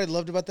no. You know what I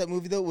loved about that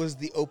movie though was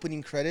the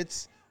opening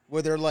credits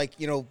where they're like,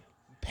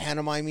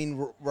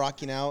 pantomiming,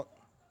 rocking out.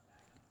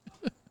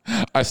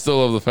 I still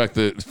love the fact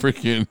that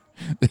freaking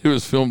it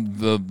was filmed.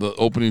 The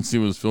opening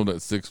scene was filmed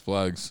at Six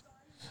Flags.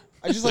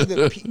 I just like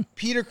that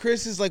Peter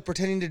Criss is like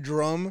pretending to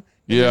drum. And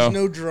Yeah. There's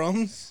no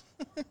drums.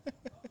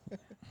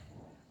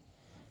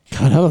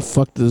 God, how the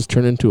fuck did this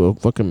turn into a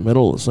fucking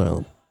mental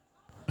asylum?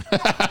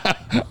 I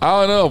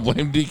don't know.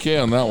 Blame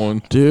DK on that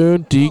one.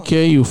 Dude,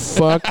 DK, you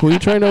fuck. Were you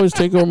trying to always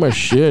take over my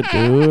shit,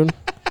 dude?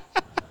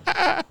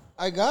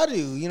 I got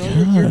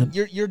to.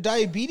 Your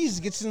diabetes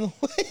gets in the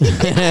way.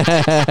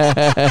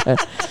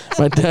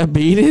 My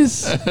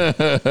diabetes?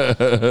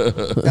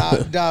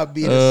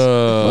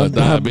 Diabetes.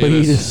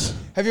 Diabetes.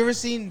 Have you ever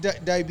seen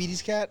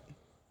Diabetes Cat?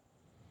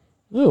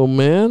 Oh,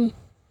 man.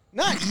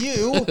 Not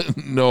you.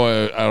 No,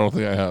 I don't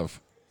think I have.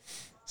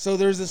 So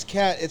there's this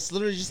cat. It's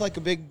literally just like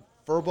a big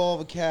fur ball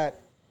of a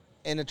cat.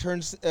 And it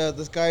turns,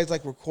 this guy's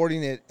like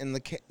recording it. And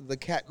the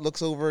cat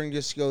looks over and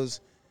just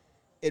goes,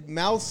 it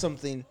mouths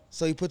something.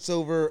 So he puts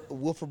over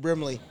Wilford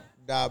Brimley,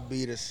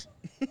 diabetes.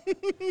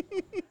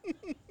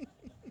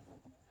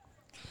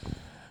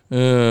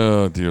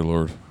 Oh, dear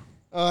Lord.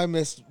 Oh, I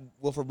miss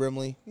Wilford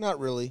Brimley. Not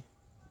really.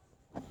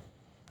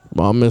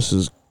 Mom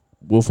misses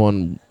Wolf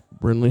on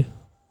Brinley.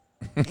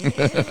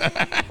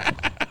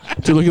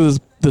 Dude, look at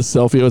this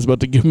selfie I was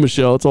about to give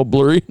Michelle. It's all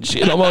blurry and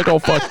shit. I'm like all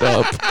fucked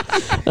up.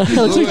 It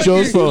looks like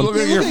Joe's phone. Look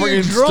at your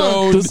freaking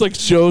stone. Just like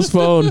Joe's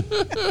phone.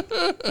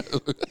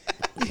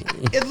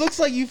 It looks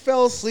like you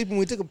fell asleep and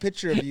we took a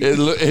picture of you. It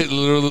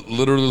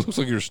literally looks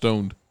like you're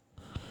stoned.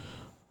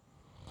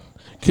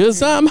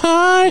 'Cause I'm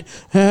high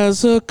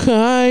as a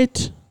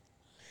kite.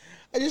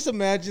 I just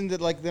imagine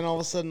that, like, then all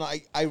of a sudden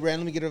I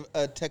randomly get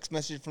a text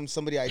message from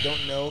somebody I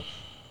don't know.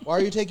 Why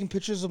are you taking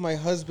pictures of my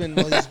husband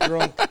while he's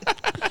drunk?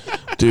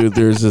 Dude,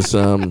 there's this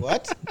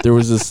What? There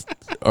was this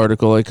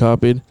article I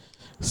copied.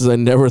 It says I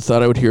never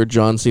thought I would hear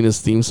John Cena's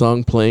theme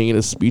song playing in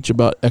a speech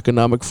about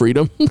economic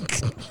freedom.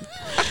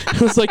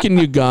 It was like in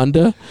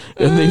Uganda,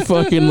 and they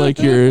fucking like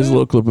here's a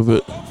little clip of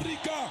it.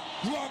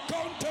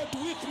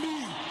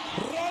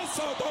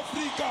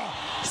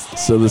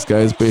 So this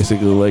guy's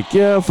basically like,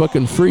 yeah,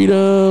 fucking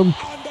freedom.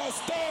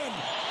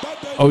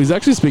 Oh, he's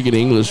actually speaking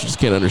English, just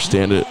can't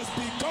understand it.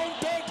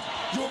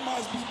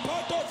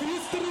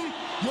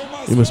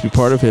 You must be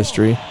part of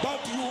history.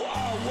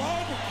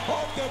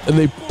 And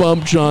they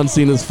bump John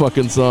Cena's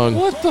fucking song.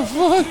 What the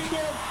fuck?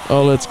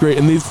 Oh, that's great.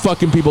 And these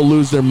fucking people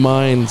lose their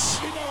minds.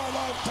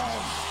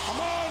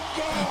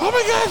 Oh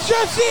my God,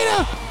 John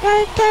Cena!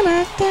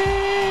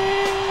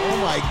 Oh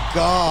my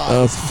God.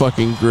 That's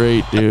fucking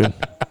great, dude.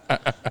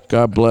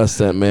 God bless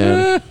that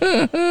man.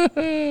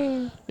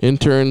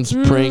 Interns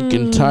prank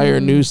entire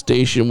news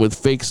station with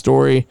fake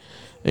story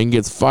and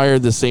gets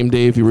fired the same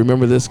day. If you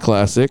remember this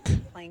classic.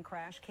 Plane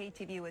crash.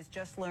 TV has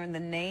just learned the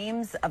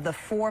names of the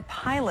 4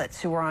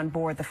 pilots who were on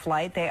board the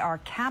flight. They are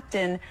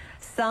Captain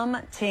Sum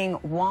Ting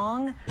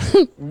Wong,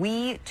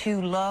 Wee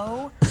Tu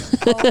Lo,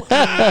 Ho Lee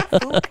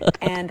Fook,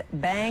 and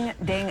Bang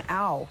Ding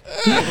Ao.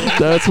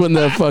 That's when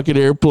that fucking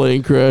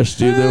airplane crashed,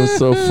 dude. That was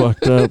so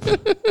fucked up.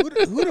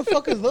 Who the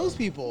fuck is those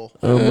people?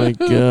 Oh my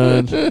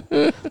god,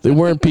 they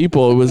weren't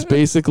people. It was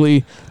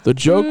basically the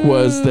joke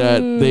was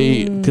that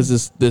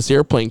because this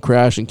airplane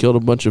crashed and killed a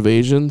bunch of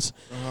Asians,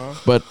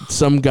 but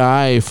some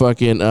guy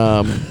fucking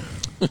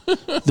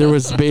there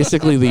was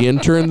basically the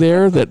intern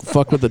there that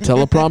fucked with the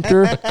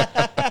teleprompter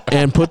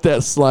and put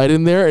that slide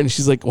in there, and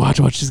she's like, watch,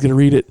 she's gonna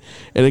read it,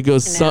 and it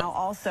goes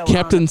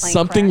Captain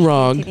something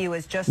wrong,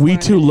 Wee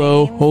Tu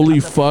Lo, holy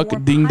fuck,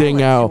 ding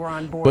dang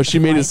ow, but she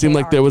made it seem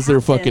like that was their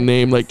fucking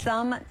name, like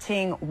Sum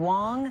Ting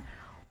Wong,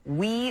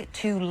 Wee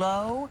Tu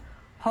Lo,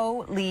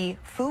 Ho Lee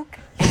Fook,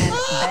 and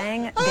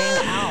Bang Ding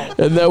Ao.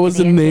 And that was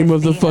the name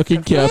of the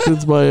fucking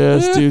captains, my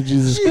ass, dude.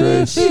 Jesus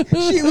Christ.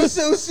 She was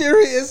so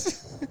serious.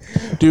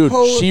 Dude,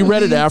 she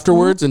read it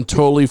afterwards and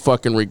totally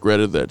fucking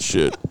regretted that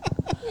shit.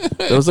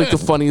 That was like the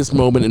funniest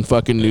moment in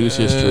fucking news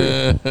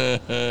history.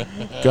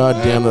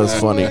 God damn, that was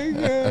funny.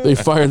 They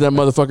fired that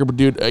motherfucker, but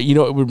dude, you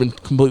know, it would have been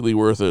completely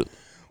worth it.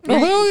 Oh,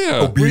 hell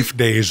yeah. Beef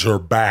days are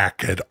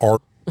back at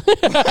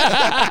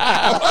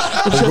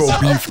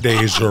beef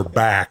days are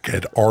back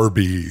at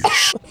Arby's.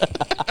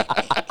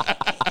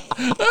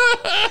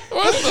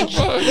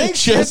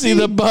 Thanks, Jesse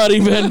the Body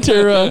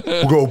Ventura.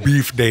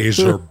 Beef days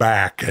are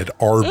back at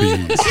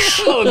Arby's.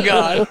 Oh,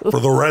 God. For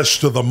the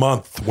rest of the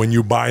month, when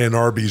you buy an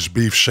Arby's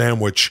beef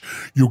sandwich,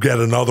 you get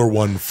another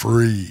one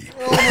free.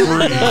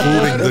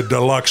 Including the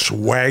deluxe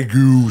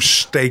Wagyu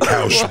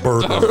Steakhouse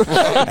burger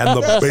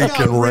and the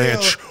Bacon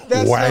Ranch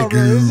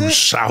Wagyu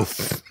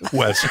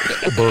Southwest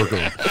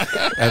burger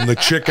and the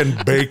Chicken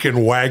Bacon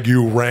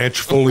Wagyu Ranch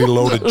fully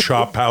loaded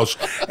Chop House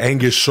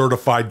Angus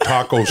certified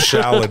taco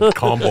salad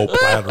combo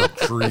platter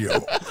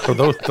trio. So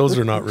those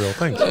are not real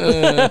things.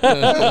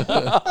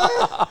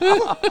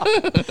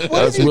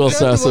 That's Will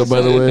Sasso,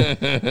 by the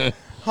way.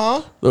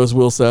 Huh? That was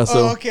Will Sasso.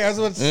 Oh, okay, I was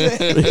about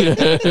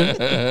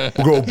to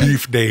say.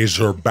 Beef days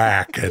are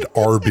back at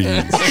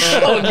Arby's.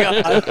 Oh,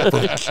 God.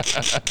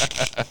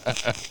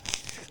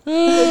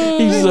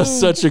 He's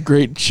such a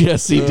great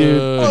Jesse,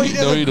 dude. Oh, he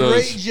does a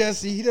great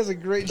Jesse. He does a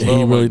great job.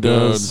 He really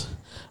does.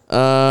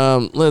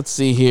 Let's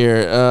see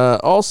here.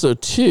 Also,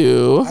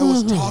 too. I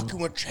was talking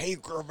with Che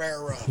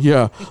Guevara.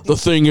 Yeah, the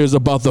thing is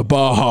about the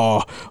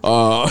Baja.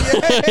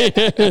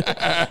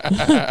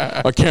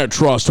 I can't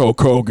trust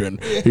Hulk Hogan.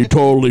 He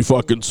totally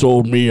fucking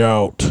sold me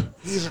out.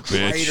 He's a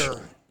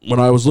traitor. When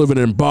I was living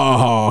in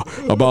Baja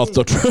about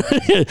the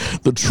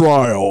the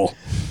trial.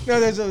 No,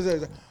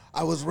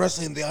 I was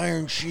wrestling the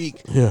Iron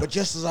Sheik, but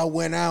just as I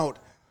went out,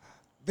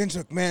 Vince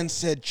McMahon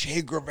said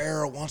Che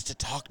Guevara wants to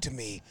talk to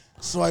me.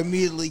 So I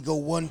immediately go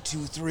 1, 2,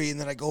 3, and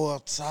then I go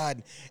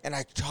outside and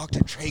I talk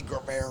to Che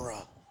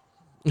Guevara.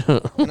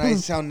 And I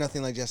sound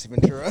nothing like Jesse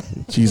Ventura.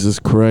 Jesus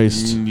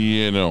Christ.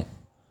 Yeah, no.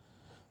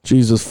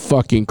 Jesus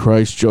fucking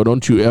Christ, Joe.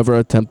 Don't you ever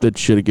attempt that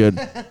shit again.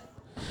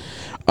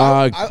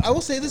 I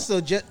will say this, though.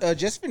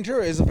 Jesse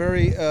Ventura is a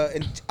very, I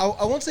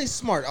won't say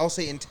smart, I'll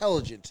say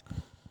intelligent.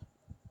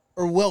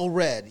 Or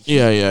well-read. He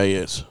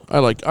is. I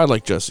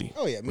like Jesse.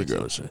 Oh, yeah, me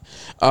regardless.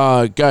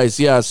 Guys,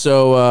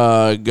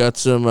 so got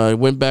some,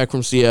 went back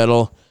from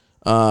Seattle.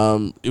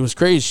 It was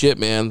crazy shit,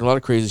 man. A lot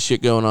of crazy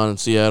shit going on in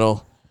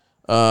Seattle.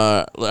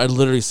 I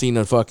literally seen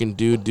a fucking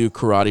dude do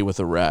karate with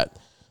a rat.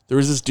 There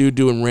was this dude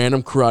doing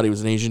random karate. It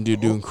was an Asian dude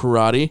doing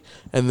karate,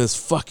 and this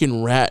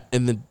fucking rat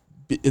in the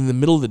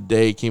middle of the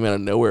day came out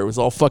of nowhere. It was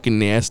all fucking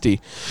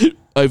nasty.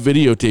 I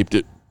videotaped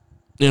it,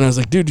 and I was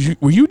like,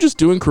 dude, were you just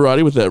doing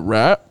karate with that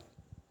rat?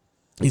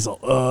 He's all,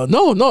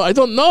 no, I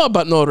don't know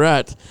about no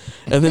rat.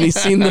 And then he's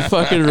seen the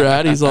fucking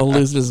rat. He's all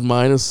losing his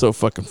mind. It was so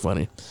fucking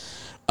funny.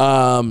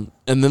 And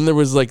then there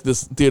was like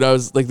this dude. I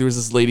was like, there was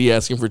this lady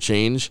asking for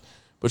change,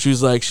 but she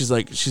was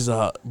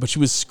but she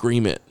was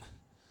screaming.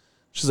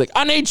 She's like,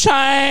 I need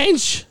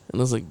change.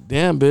 And I was like,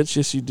 damn, bitch,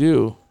 yes you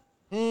do.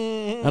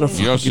 You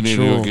also need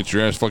to get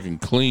your ass fucking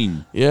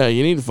clean. Yeah,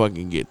 you need to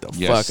fucking get the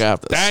fuck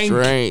out the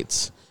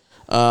streets.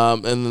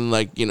 And then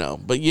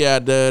but yeah,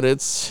 dude,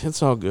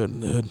 it's all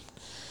good, dude.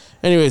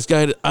 Anyways,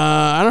 guys,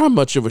 I don't have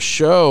much of a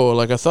show.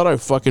 Like, I thought I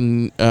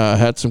fucking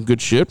had some good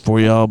shit for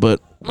y'all,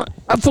 but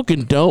I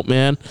fucking don't,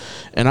 man.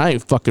 And I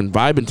ain't fucking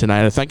vibing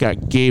tonight. I think I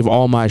gave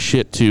all my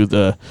shit to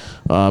the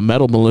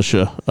Metal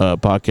Militia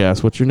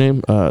podcast. What's your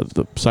name?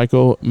 The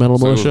Psycho Metal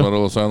Militia?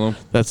 Metal Asylum.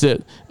 That's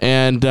it.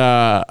 And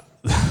yeah,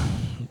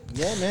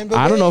 man. But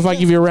I don't know if I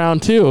give you a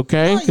round two,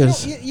 okay?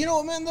 You know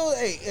what, man, though?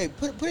 Hey,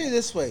 put it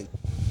this way.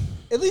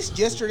 At least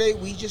yesterday,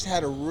 we just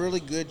had a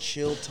really good,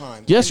 chill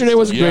time. Yesterday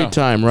was a great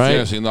time, right?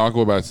 Yeah, seeing the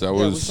Aquabats.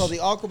 We saw the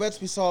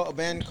Aquabats. We saw a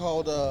band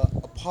called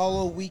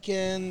Apollo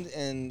Weekend,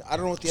 and I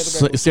don't know what the other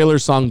band was. Sailor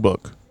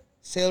Songbook.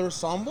 Sailor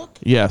Songbook?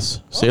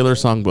 Yes, Sailor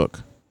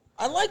Songbook.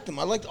 I liked them.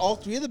 I liked all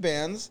three of the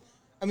bands.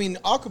 I mean,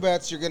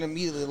 Aquabats, you're going to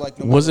immediately like.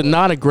 Was it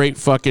not a great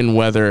fucking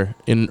weather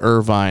in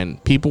Irvine?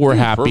 People were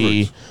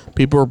happy. Perfect.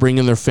 People were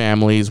bringing their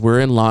families. We're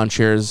in lawn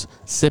chairs,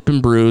 sipping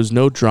brews,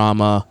 no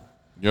drama.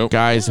 Yep.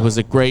 Guys, it was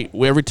a great.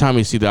 Every time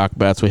we see the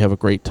Aquabats, we have a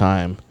great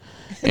time.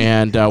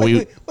 And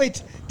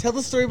wait, tell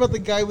the story about the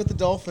guy with the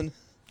dolphin.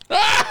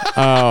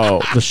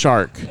 Oh, the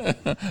shark.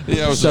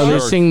 Yeah, So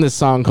they're singing this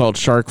song called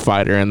Shark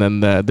Fighter, and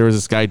then there was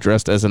this guy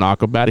dressed as an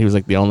Aquabat. He was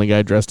like the only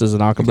guy dressed as an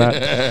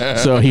Aquabat.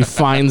 So he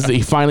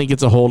finally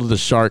gets a hold of the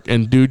shark,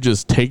 and dude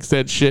just takes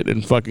that shit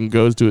and fucking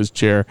goes to his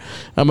chair.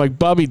 I'm like,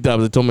 Bobby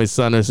Dubs. I told my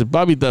son, I said,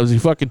 Bobby Dubs, he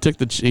fucking took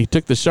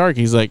the shark.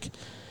 He's like,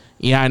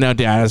 yeah, I know,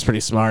 Dad. That's pretty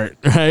smart,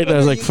 right? I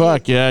was like,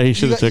 fuck, yeah, he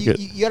should have took it.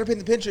 You got to paint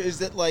the picture is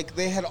that, like,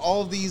 they had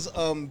all these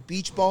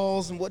beach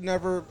balls and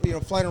whatever,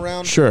 flying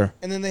around. Sure.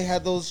 And then they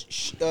had those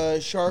the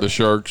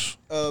sharks.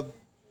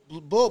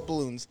 Bullet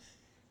balloons.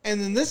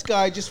 And then this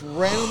guy just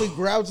randomly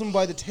grabs them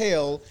by the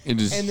tail. And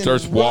just then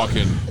starts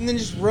walking. And then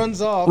just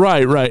runs off.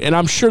 Right. And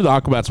I'm sure the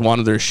Aquabats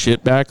wanted their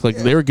shit back. Like,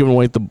 they were giving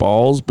away the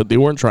balls, but they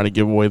weren't trying to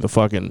give away the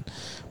fucking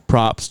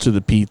props to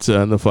the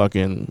pizza and the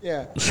fucking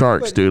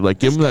sharks, dude. Like,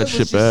 give them that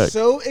shit back.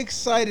 So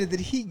excited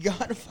that he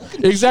got a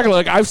fucking exactly.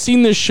 Like, I've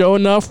seen this show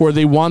enough where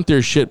they want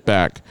their shit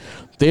back.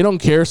 They don't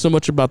care so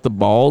much about the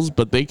balls,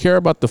 but they care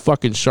about the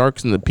fucking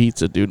sharks and the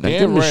pizza, dude. Now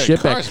give them the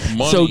shit back.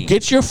 So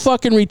get your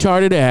fucking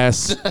retarded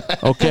ass,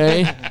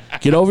 okay?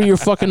 Get over your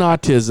fucking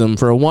autism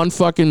for one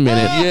fucking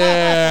minute.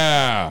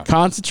 Yeah.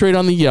 Concentrate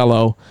on the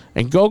yellow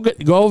and go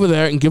over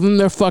there and give them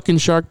their fucking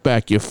shark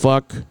back, you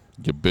fuck.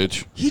 You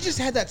bitch. He just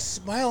had that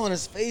smile on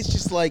his face,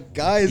 just like,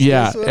 guys.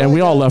 Yeah, and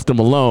we all left him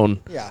alone.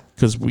 Yeah.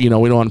 Because, we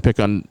don't want to pick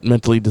on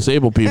mentally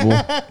disabled people.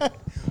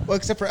 Well,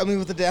 except for Emily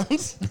with the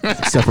Downs.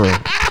 Except for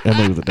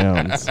Emily with the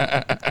Downs.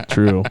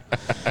 True.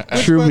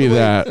 True me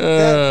that.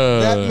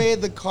 That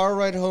made the car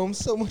ride home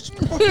so much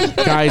more.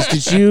 Guys,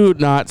 did you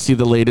not see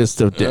the latest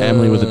of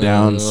Emily with the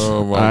Downs?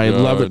 Oh my I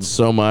God. love it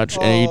so much.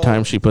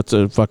 Anytime she puts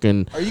a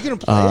fucking... Are you going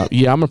to play it?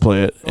 Yeah, I'm going to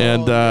play it.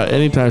 And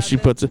anytime she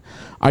puts it...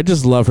 I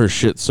just love her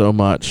shit so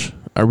much.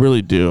 I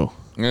really do.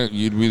 Yeah,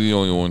 you'd be the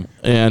only one.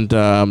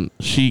 And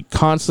she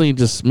constantly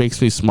just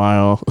makes me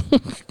smile.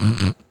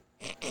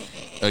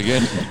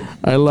 Again?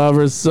 I love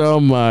her so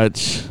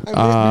much. You're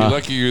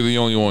lucky you're the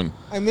only one.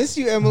 I miss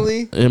you,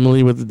 Emily.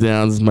 Emily with the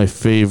Downs is my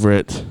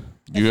favorite.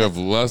 You have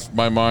left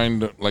my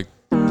mind like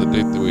the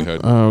date that we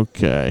had.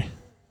 Okay.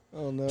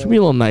 Oh, no. Should be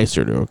a little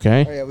nicer to her,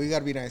 okay? Oh, yeah, we got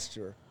to be nice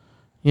to her.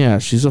 Yeah,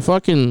 she's a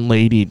fucking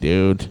lady,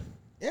 dude.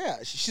 Yeah,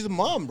 she's a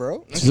mom,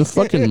 bro. She's a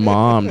fucking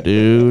mom,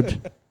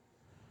 dude.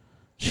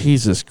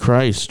 Jesus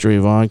Christ,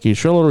 Drayvon. Can you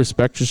show a little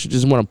respect? She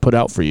doesn't want to put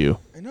out for you.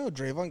 I know,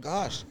 Drayvon.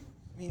 Gosh.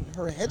 I mean,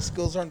 her head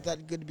skills aren't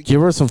that good to begin.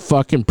 Give her some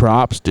fucking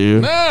props,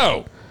 dude.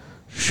 No!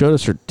 Showed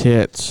us her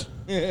tits.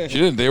 She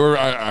didn't. They were,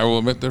 I will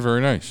admit, they're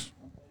very nice.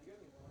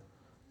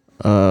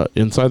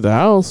 Inside the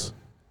house.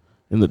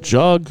 In the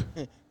jug.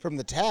 From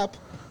the tap.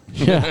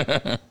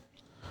 Yeah.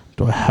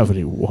 Do I have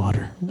any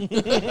water?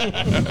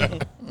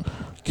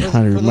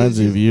 God, it reminds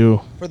me of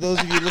you. For those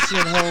of you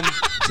listening at home,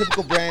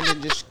 typical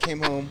Brandon just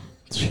came home.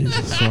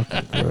 Jesus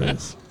fucking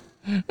Christ.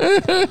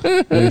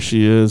 There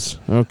she is.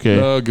 Okay.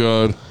 Oh,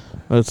 God.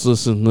 Let's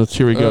listen.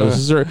 Here we go. This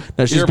is her.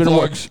 Now she's been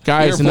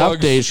guys. An Earplugs.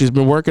 update. She's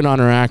been working on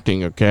her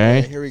acting.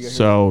 Okay. Yeah, here we go.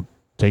 So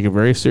take it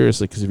very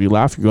seriously, because if you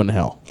laugh, you're going to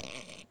hell.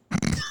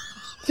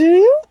 Do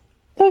you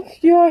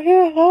think you're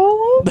here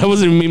hollow? That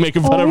wasn't me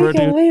making fun of her, At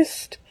dude.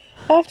 least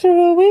after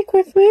a week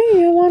with me,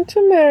 you want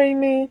to marry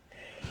me.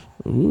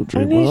 Ooh,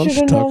 I need Drayvon, you she's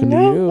to know talking to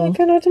now you. I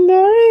cannot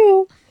marry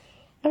you.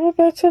 I'm a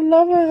better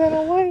lover than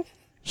a wife.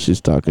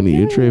 She's talking to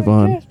you, Give me a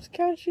Drayvon. gift,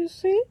 can't you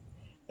see?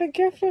 The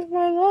gift of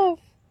my love.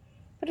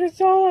 But it's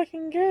all I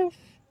can give.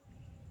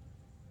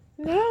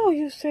 Now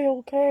you say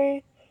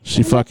okay.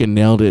 She fucking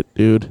nailed it,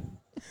 dude.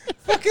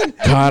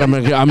 God, I'm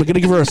gonna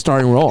give her a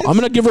starring role. I'm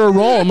gonna give her a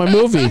role in my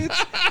movie.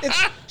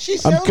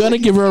 I'm gonna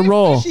give her a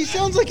role. She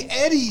sounds like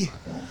Eddie.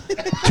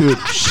 Dude,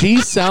 she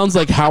sounds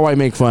like how I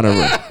make fun of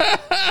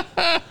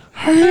her.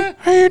 How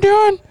you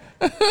doing,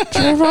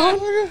 Trayvon?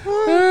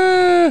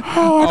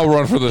 I'll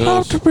run for the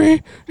hills. To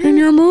be in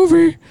your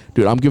movie,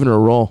 dude. I'm giving her a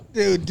role.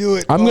 Dude, do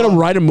it. I'm gonna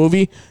write a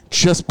movie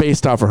just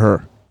based off of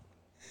her.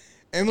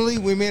 Emily,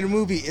 we made a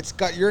movie. It's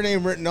got your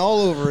name written all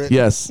over it.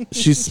 Yes,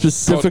 she's Emily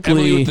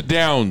specifically. with the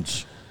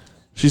Downs.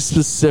 She's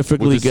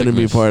specifically With the gonna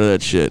be sickness. part of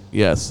that shit.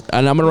 Yes,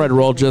 and I'm gonna write a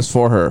role just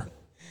for her.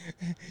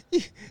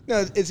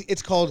 No,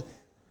 it's called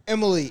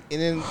Emily,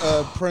 and in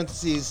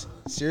parentheses.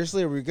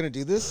 Seriously, are we gonna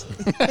do this?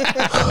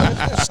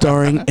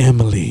 Starring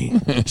Emily.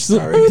 She's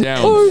like,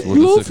 Downs I with the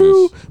love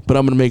you. sickness. But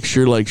I'm gonna make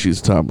sure like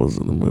she's topless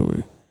in the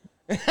movie.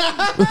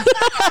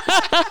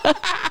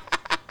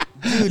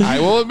 I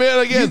will admit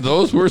again,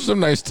 those were some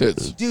nice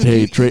tits. Dude,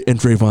 Hey, and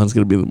Trayvon's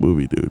gonna be in the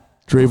movie, dude.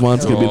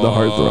 Trayvon's gonna be the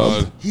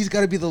heartthrob. he's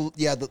got to be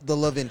the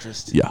love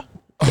interest. Yeah,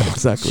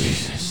 exactly.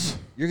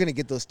 You're gonna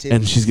get those titties,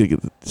 And she's gonna get.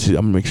 I'm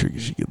gonna make sure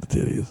she get the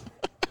titties.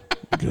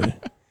 Okay.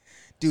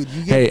 dude.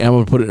 You get, Hey, I'm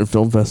gonna put it in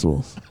film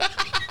festivals.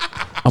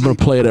 I'm gonna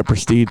play it at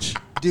Prestige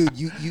dude.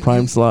 You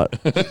Prime slot.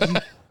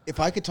 if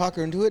I could talk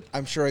her into it,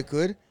 I'm sure I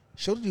could.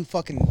 she'll do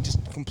fucking just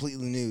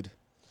completely nude.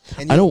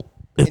 And I don't.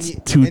 and It's you-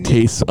 too and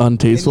you-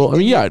 untasteful. and I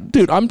mean, you- yeah,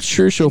 dude. I'm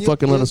sure she'll and you-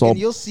 fucking let you'll- us all. And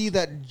you'll see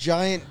that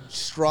giant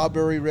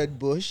strawberry red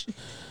bush.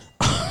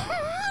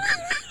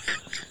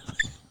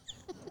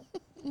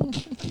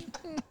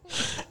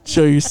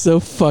 Joe, you're so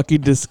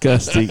fucking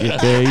disgusting.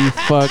 Okay, you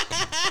fuck.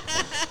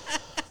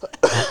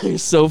 You're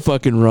so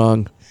fucking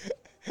wrong.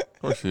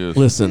 Of course he is.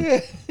 Listen,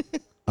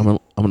 I'm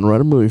gonna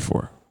write a movie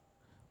for her.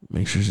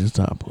 Make sure she's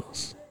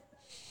topless.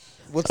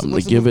 I'm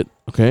gonna give it.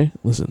 Okay,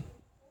 listen,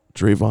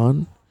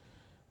 Trayvon,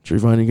 you're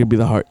gonna be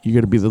the heart. You're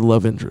gonna be the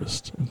love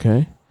interest.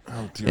 Okay,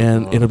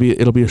 and God.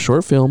 it'll be a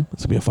short film.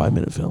 It's gonna be a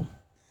 5-minute film,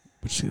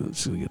 but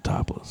she's gonna get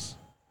topless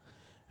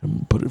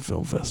and put it in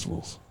film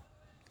festivals.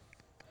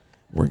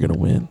 We're gonna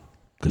win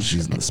because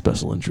she's in the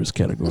special interest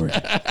category.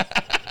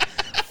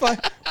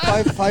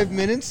 5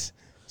 minutes.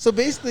 So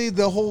basically,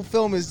 the whole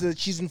film is that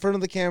she's in front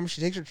of the camera.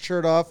 She takes her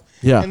shirt off,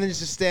 Yeah. and then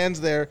just stands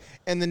there.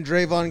 And then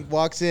Drayvon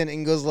walks in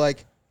and goes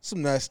like,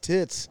 "Some nice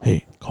tits."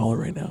 Hey, call her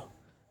right now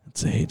and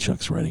say, "Hey,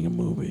 Chuck's writing a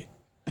movie,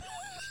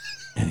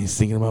 and he's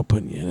thinking about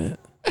putting you in it."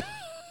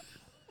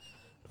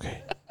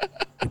 Okay,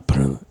 put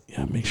her.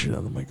 Make sure you're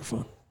on the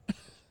microphone.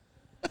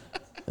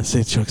 And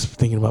say Chuck's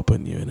thinking about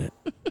putting you in it.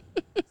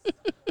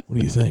 What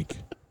do you think?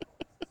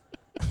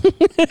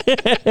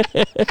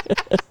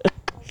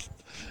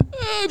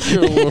 Oh,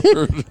 dear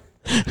Lord.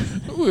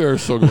 We are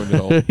so going to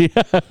hell.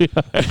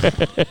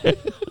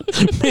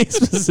 Me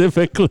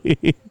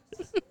specifically.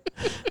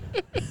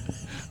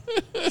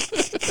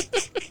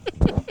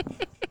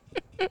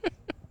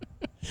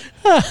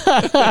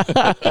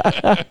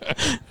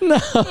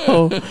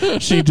 No,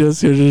 she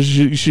just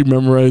she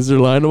memorized her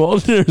line. Well,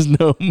 there's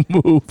no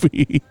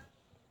movie.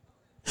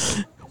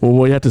 Well,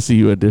 we have to see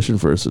you audition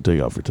first to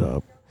take off your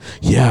top.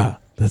 Yeah,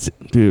 that's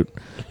it, dude.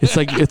 It's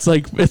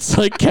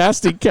like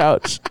casting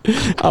couch.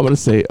 I'm gonna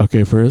say,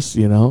 okay, first,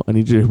 I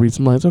need you to read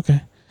some lines,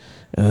 okay,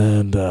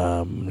 and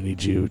I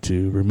need you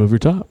to remove your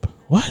top.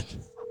 What?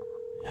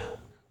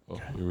 Oh,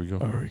 here we go.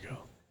 Oh, here we go.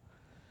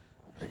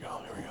 Here we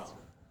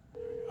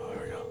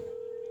go.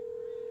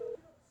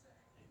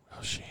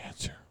 How's she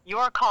answer?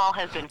 Your call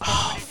has been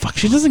Oh, fuck,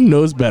 she doesn't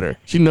knows better.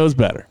 She knows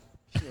better.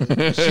 She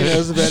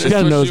knows better. She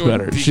gotta knows Especially when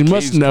better. She DK's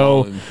must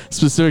know calling.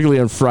 specifically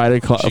on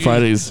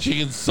Fridays. She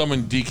can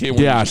summon DK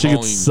when Yeah, he's she can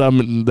calling.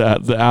 summon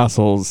the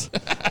assholes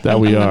that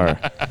we are.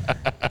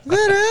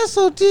 That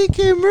asshole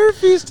DK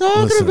Murphy's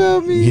talking Listen,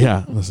 about me.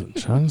 Yeah, listen,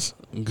 Chuck's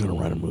gonna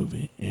write a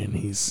movie, and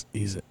he's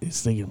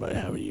thinking about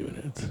having you in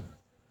it.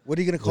 What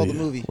are you gonna call the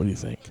movie? What do you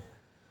think?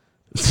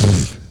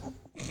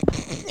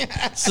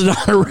 It's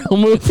not a real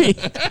movie.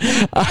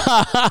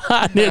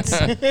 It's,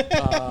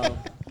 I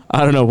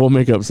don't know. We'll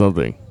make up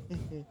something.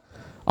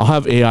 I'll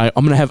have AI.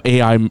 I'm gonna have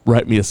AI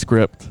write me a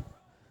script,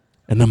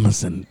 and I'm gonna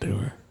send it to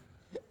her.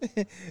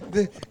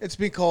 It's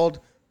being called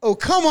 "Oh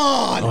Come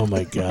On." Oh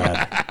my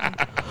god.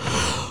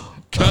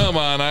 Come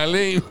on,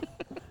 Eileen.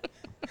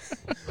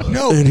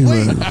 No,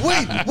 Anyway.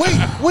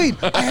 wait!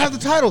 I have the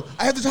title.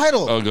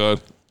 Oh,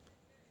 God.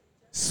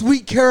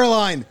 Sweet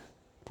Caroline.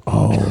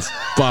 Oh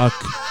fuck.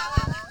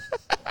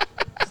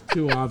 It's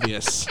too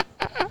obvious.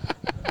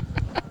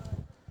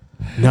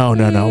 No.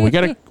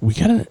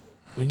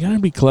 We gotta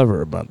be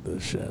clever about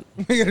this shit.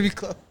 We gotta be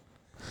close.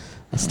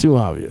 It's too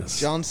obvious.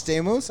 John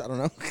Stamos. I don't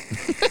know.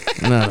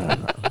 No.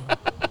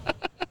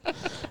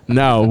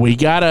 No, we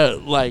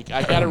gotta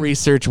I gotta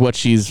research what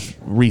she's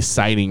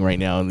reciting right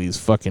now in these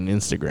fucking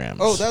Instagrams.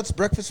 Oh, that's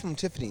Breakfast from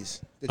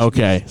Tiffany's.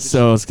 okay.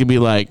 So it's gonna be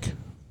like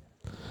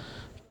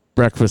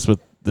breakfast with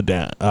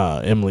the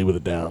Emily with the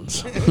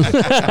Downs.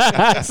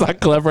 It's not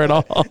clever at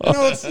all.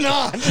 No, it's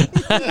not.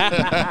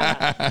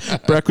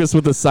 Breakfast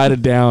with a side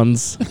of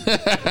Downs. Emily!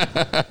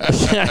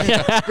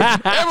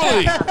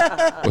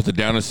 With the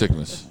down of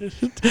sickness.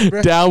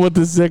 Down with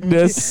the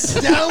sickness.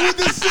 Down with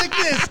the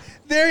sickness.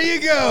 There you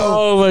go.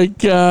 Oh my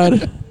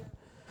god.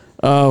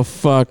 Oh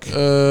fuck.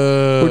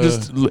 We're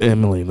just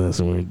Emily.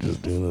 Listen, we're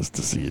just doing this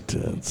to see your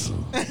tits.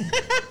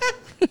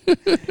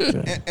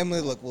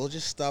 Emily, look, we'll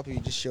just stop if you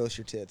just show us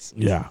your tits.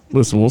 Yeah.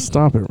 Listen, we'll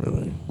stop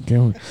everything.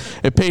 Okay.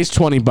 It pays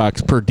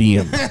 $20 per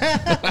diem.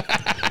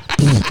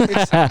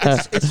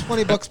 It's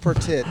 $20 per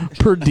tit.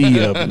 Per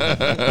diem.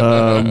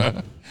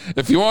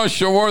 If you want to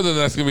show more, then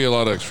that's going to be a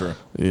lot extra.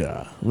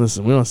 Yeah.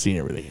 Listen, we don't see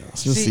everything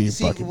else. Just see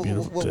fucking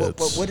beautiful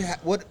tits.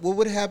 What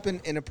would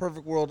happen in a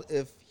perfect world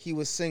if he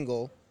was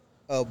single,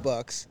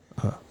 Bucks?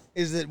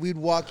 Is that we'd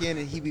walk in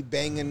and he'd be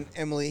banging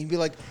Emily. He'd be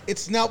like,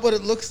 "It's not what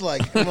it looks like."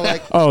 And we're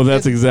like, Oh,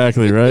 that's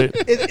exactly right.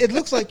 It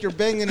looks like you're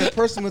banging a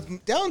person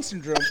with Down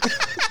syndrome.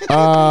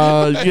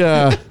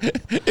 Yeah.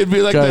 It'd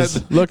be like Guys,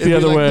 that. look the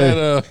it'd be other like way.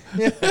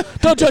 That,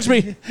 Don't touch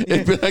me.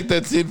 it'd be like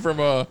that scene from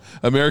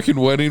American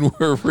Wedding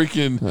where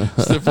freaking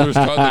Stifler's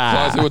caught in the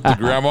closet with the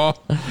grandma,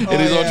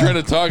 and he's all trying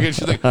to talk, and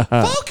she's like,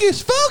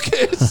 "Focus,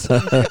 focus."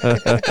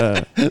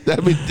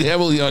 That'd be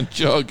Emily on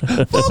Chug.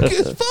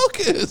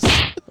 Focus.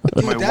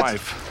 My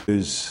wife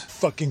is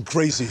fucking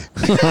crazy.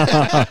 Dude, no,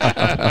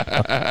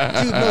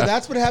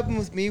 that's what happened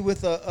with me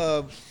with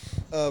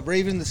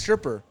Raven the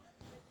stripper.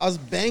 I was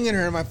banging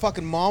her, and my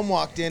fucking mom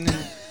walked in,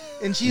 and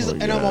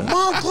And I'm like,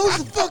 Mom,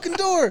 close the fucking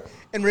door.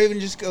 And Raven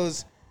just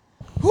goes,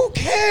 who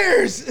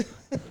cares?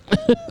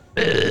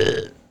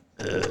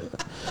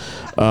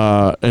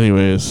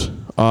 Anyways,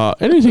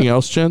 anything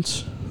else,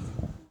 gents?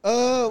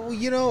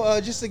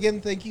 Just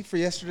again, thank you for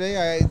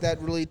yesterday.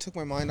 That really took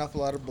my mind off a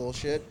lot of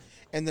bullshit.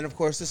 And then, of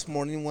course, this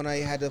morning when I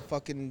had to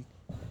fucking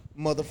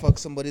motherfuck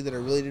somebody that I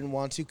really didn't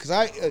want to,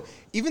 because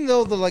even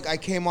though I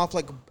came off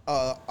like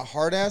a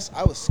hard ass,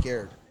 I was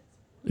scared.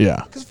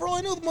 Yeah. Because for all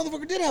I know, the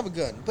motherfucker did have a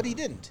gun, but he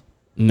didn't.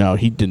 No,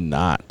 he did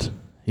not.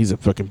 He's a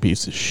fucking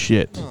piece of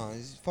shit. Oh,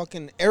 he's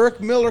fucking Eric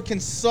Miller can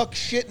suck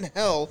shit in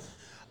hell.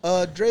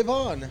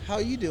 Drayvon, how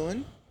you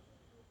doing?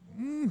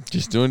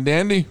 Just doing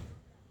dandy.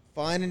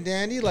 Fine and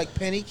dandy, like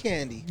penny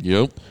candy.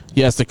 Yep.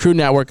 Yes, the Crew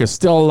Network is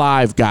still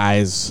alive,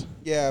 guys.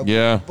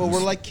 Yeah. But we're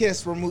like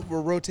Kiss.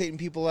 We're rotating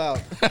people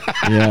out.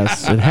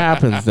 Yes, it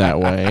happens that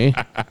way.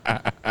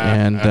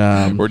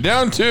 And we're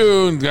down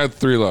 2 and got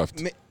 3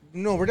 left.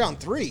 No, we're down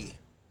 3.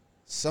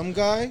 Some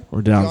guy.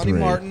 We're down Johnny 3.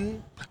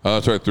 Martin. Oh,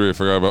 that's right, 3. I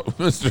forgot about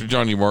Mr.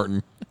 Johnny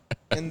Martin.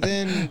 And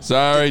then.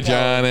 Sorry,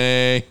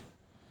 Johnny.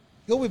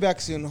 He'll be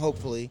back soon,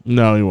 hopefully.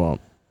 No, he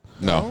won't.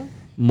 No.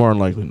 More than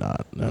likely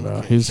not.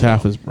 No. He's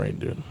half his brain,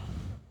 dude.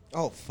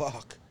 Oh,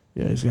 fuck.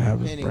 Yeah, he's gonna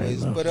have his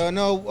Anyways, brain.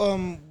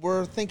 But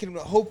we're thinking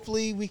about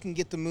hopefully we can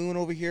get the moon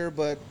over here,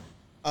 but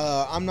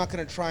I'm not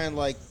gonna try and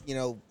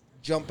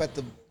jump at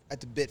the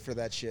bit for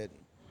that shit.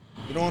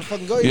 You don't want to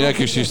fucking go. Yeah,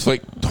 because she's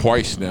flaked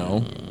twice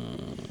now.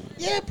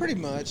 Yeah, pretty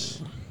much.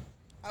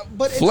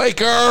 But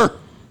Flaker.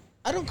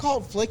 I don't call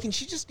it flaking.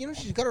 She just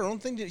she's got her own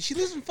thing. She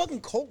lives in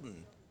fucking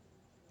Colton.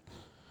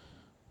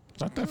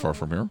 Not that far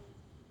from here.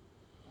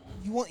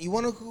 You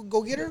want to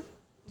go get her?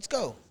 Let's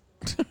go.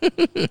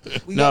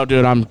 No,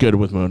 dude, I'm good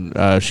with Moon.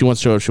 She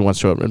wants to show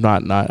up. I'm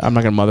not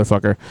gonna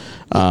motherfuck her.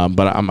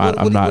 But I'm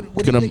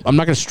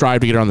not gonna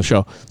strive to get her on the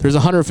show.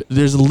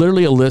 There's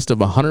literally a list of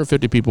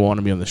 150 people who want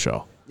to be on the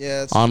show.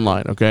 Yeah,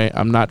 online. Okay,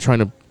 I'm not trying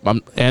to.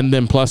 And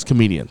then plus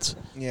comedians.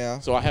 Yeah.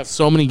 So I have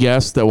so many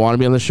guests that want to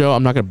be on the show.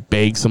 I'm not gonna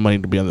beg somebody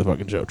to be on the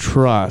fucking show.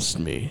 Trust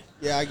me.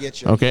 Yeah, I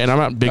get you. Okay, and I'm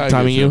not big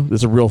timing you. This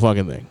is a real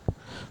fucking thing.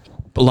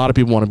 A lot of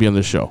people want to be on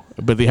this show,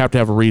 but they have to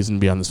have a reason to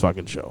be on this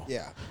fucking show.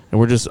 Yeah. And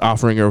we're just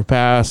offering her a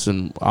pass,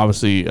 and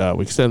obviously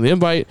we extend the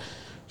invite.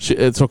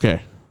 It's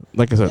okay.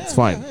 Like I said, it's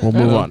fine. We'll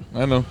move on.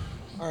 I know.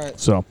 All right.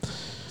 So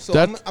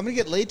I'm gonna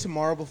get laid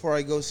tomorrow before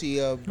I go see.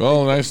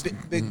 Nice.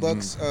 Big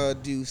Bucks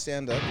do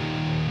stand up.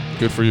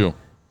 Good for you.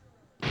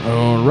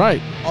 All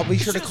right. I'll be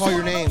sure to call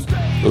your name.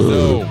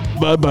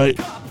 Bye bye.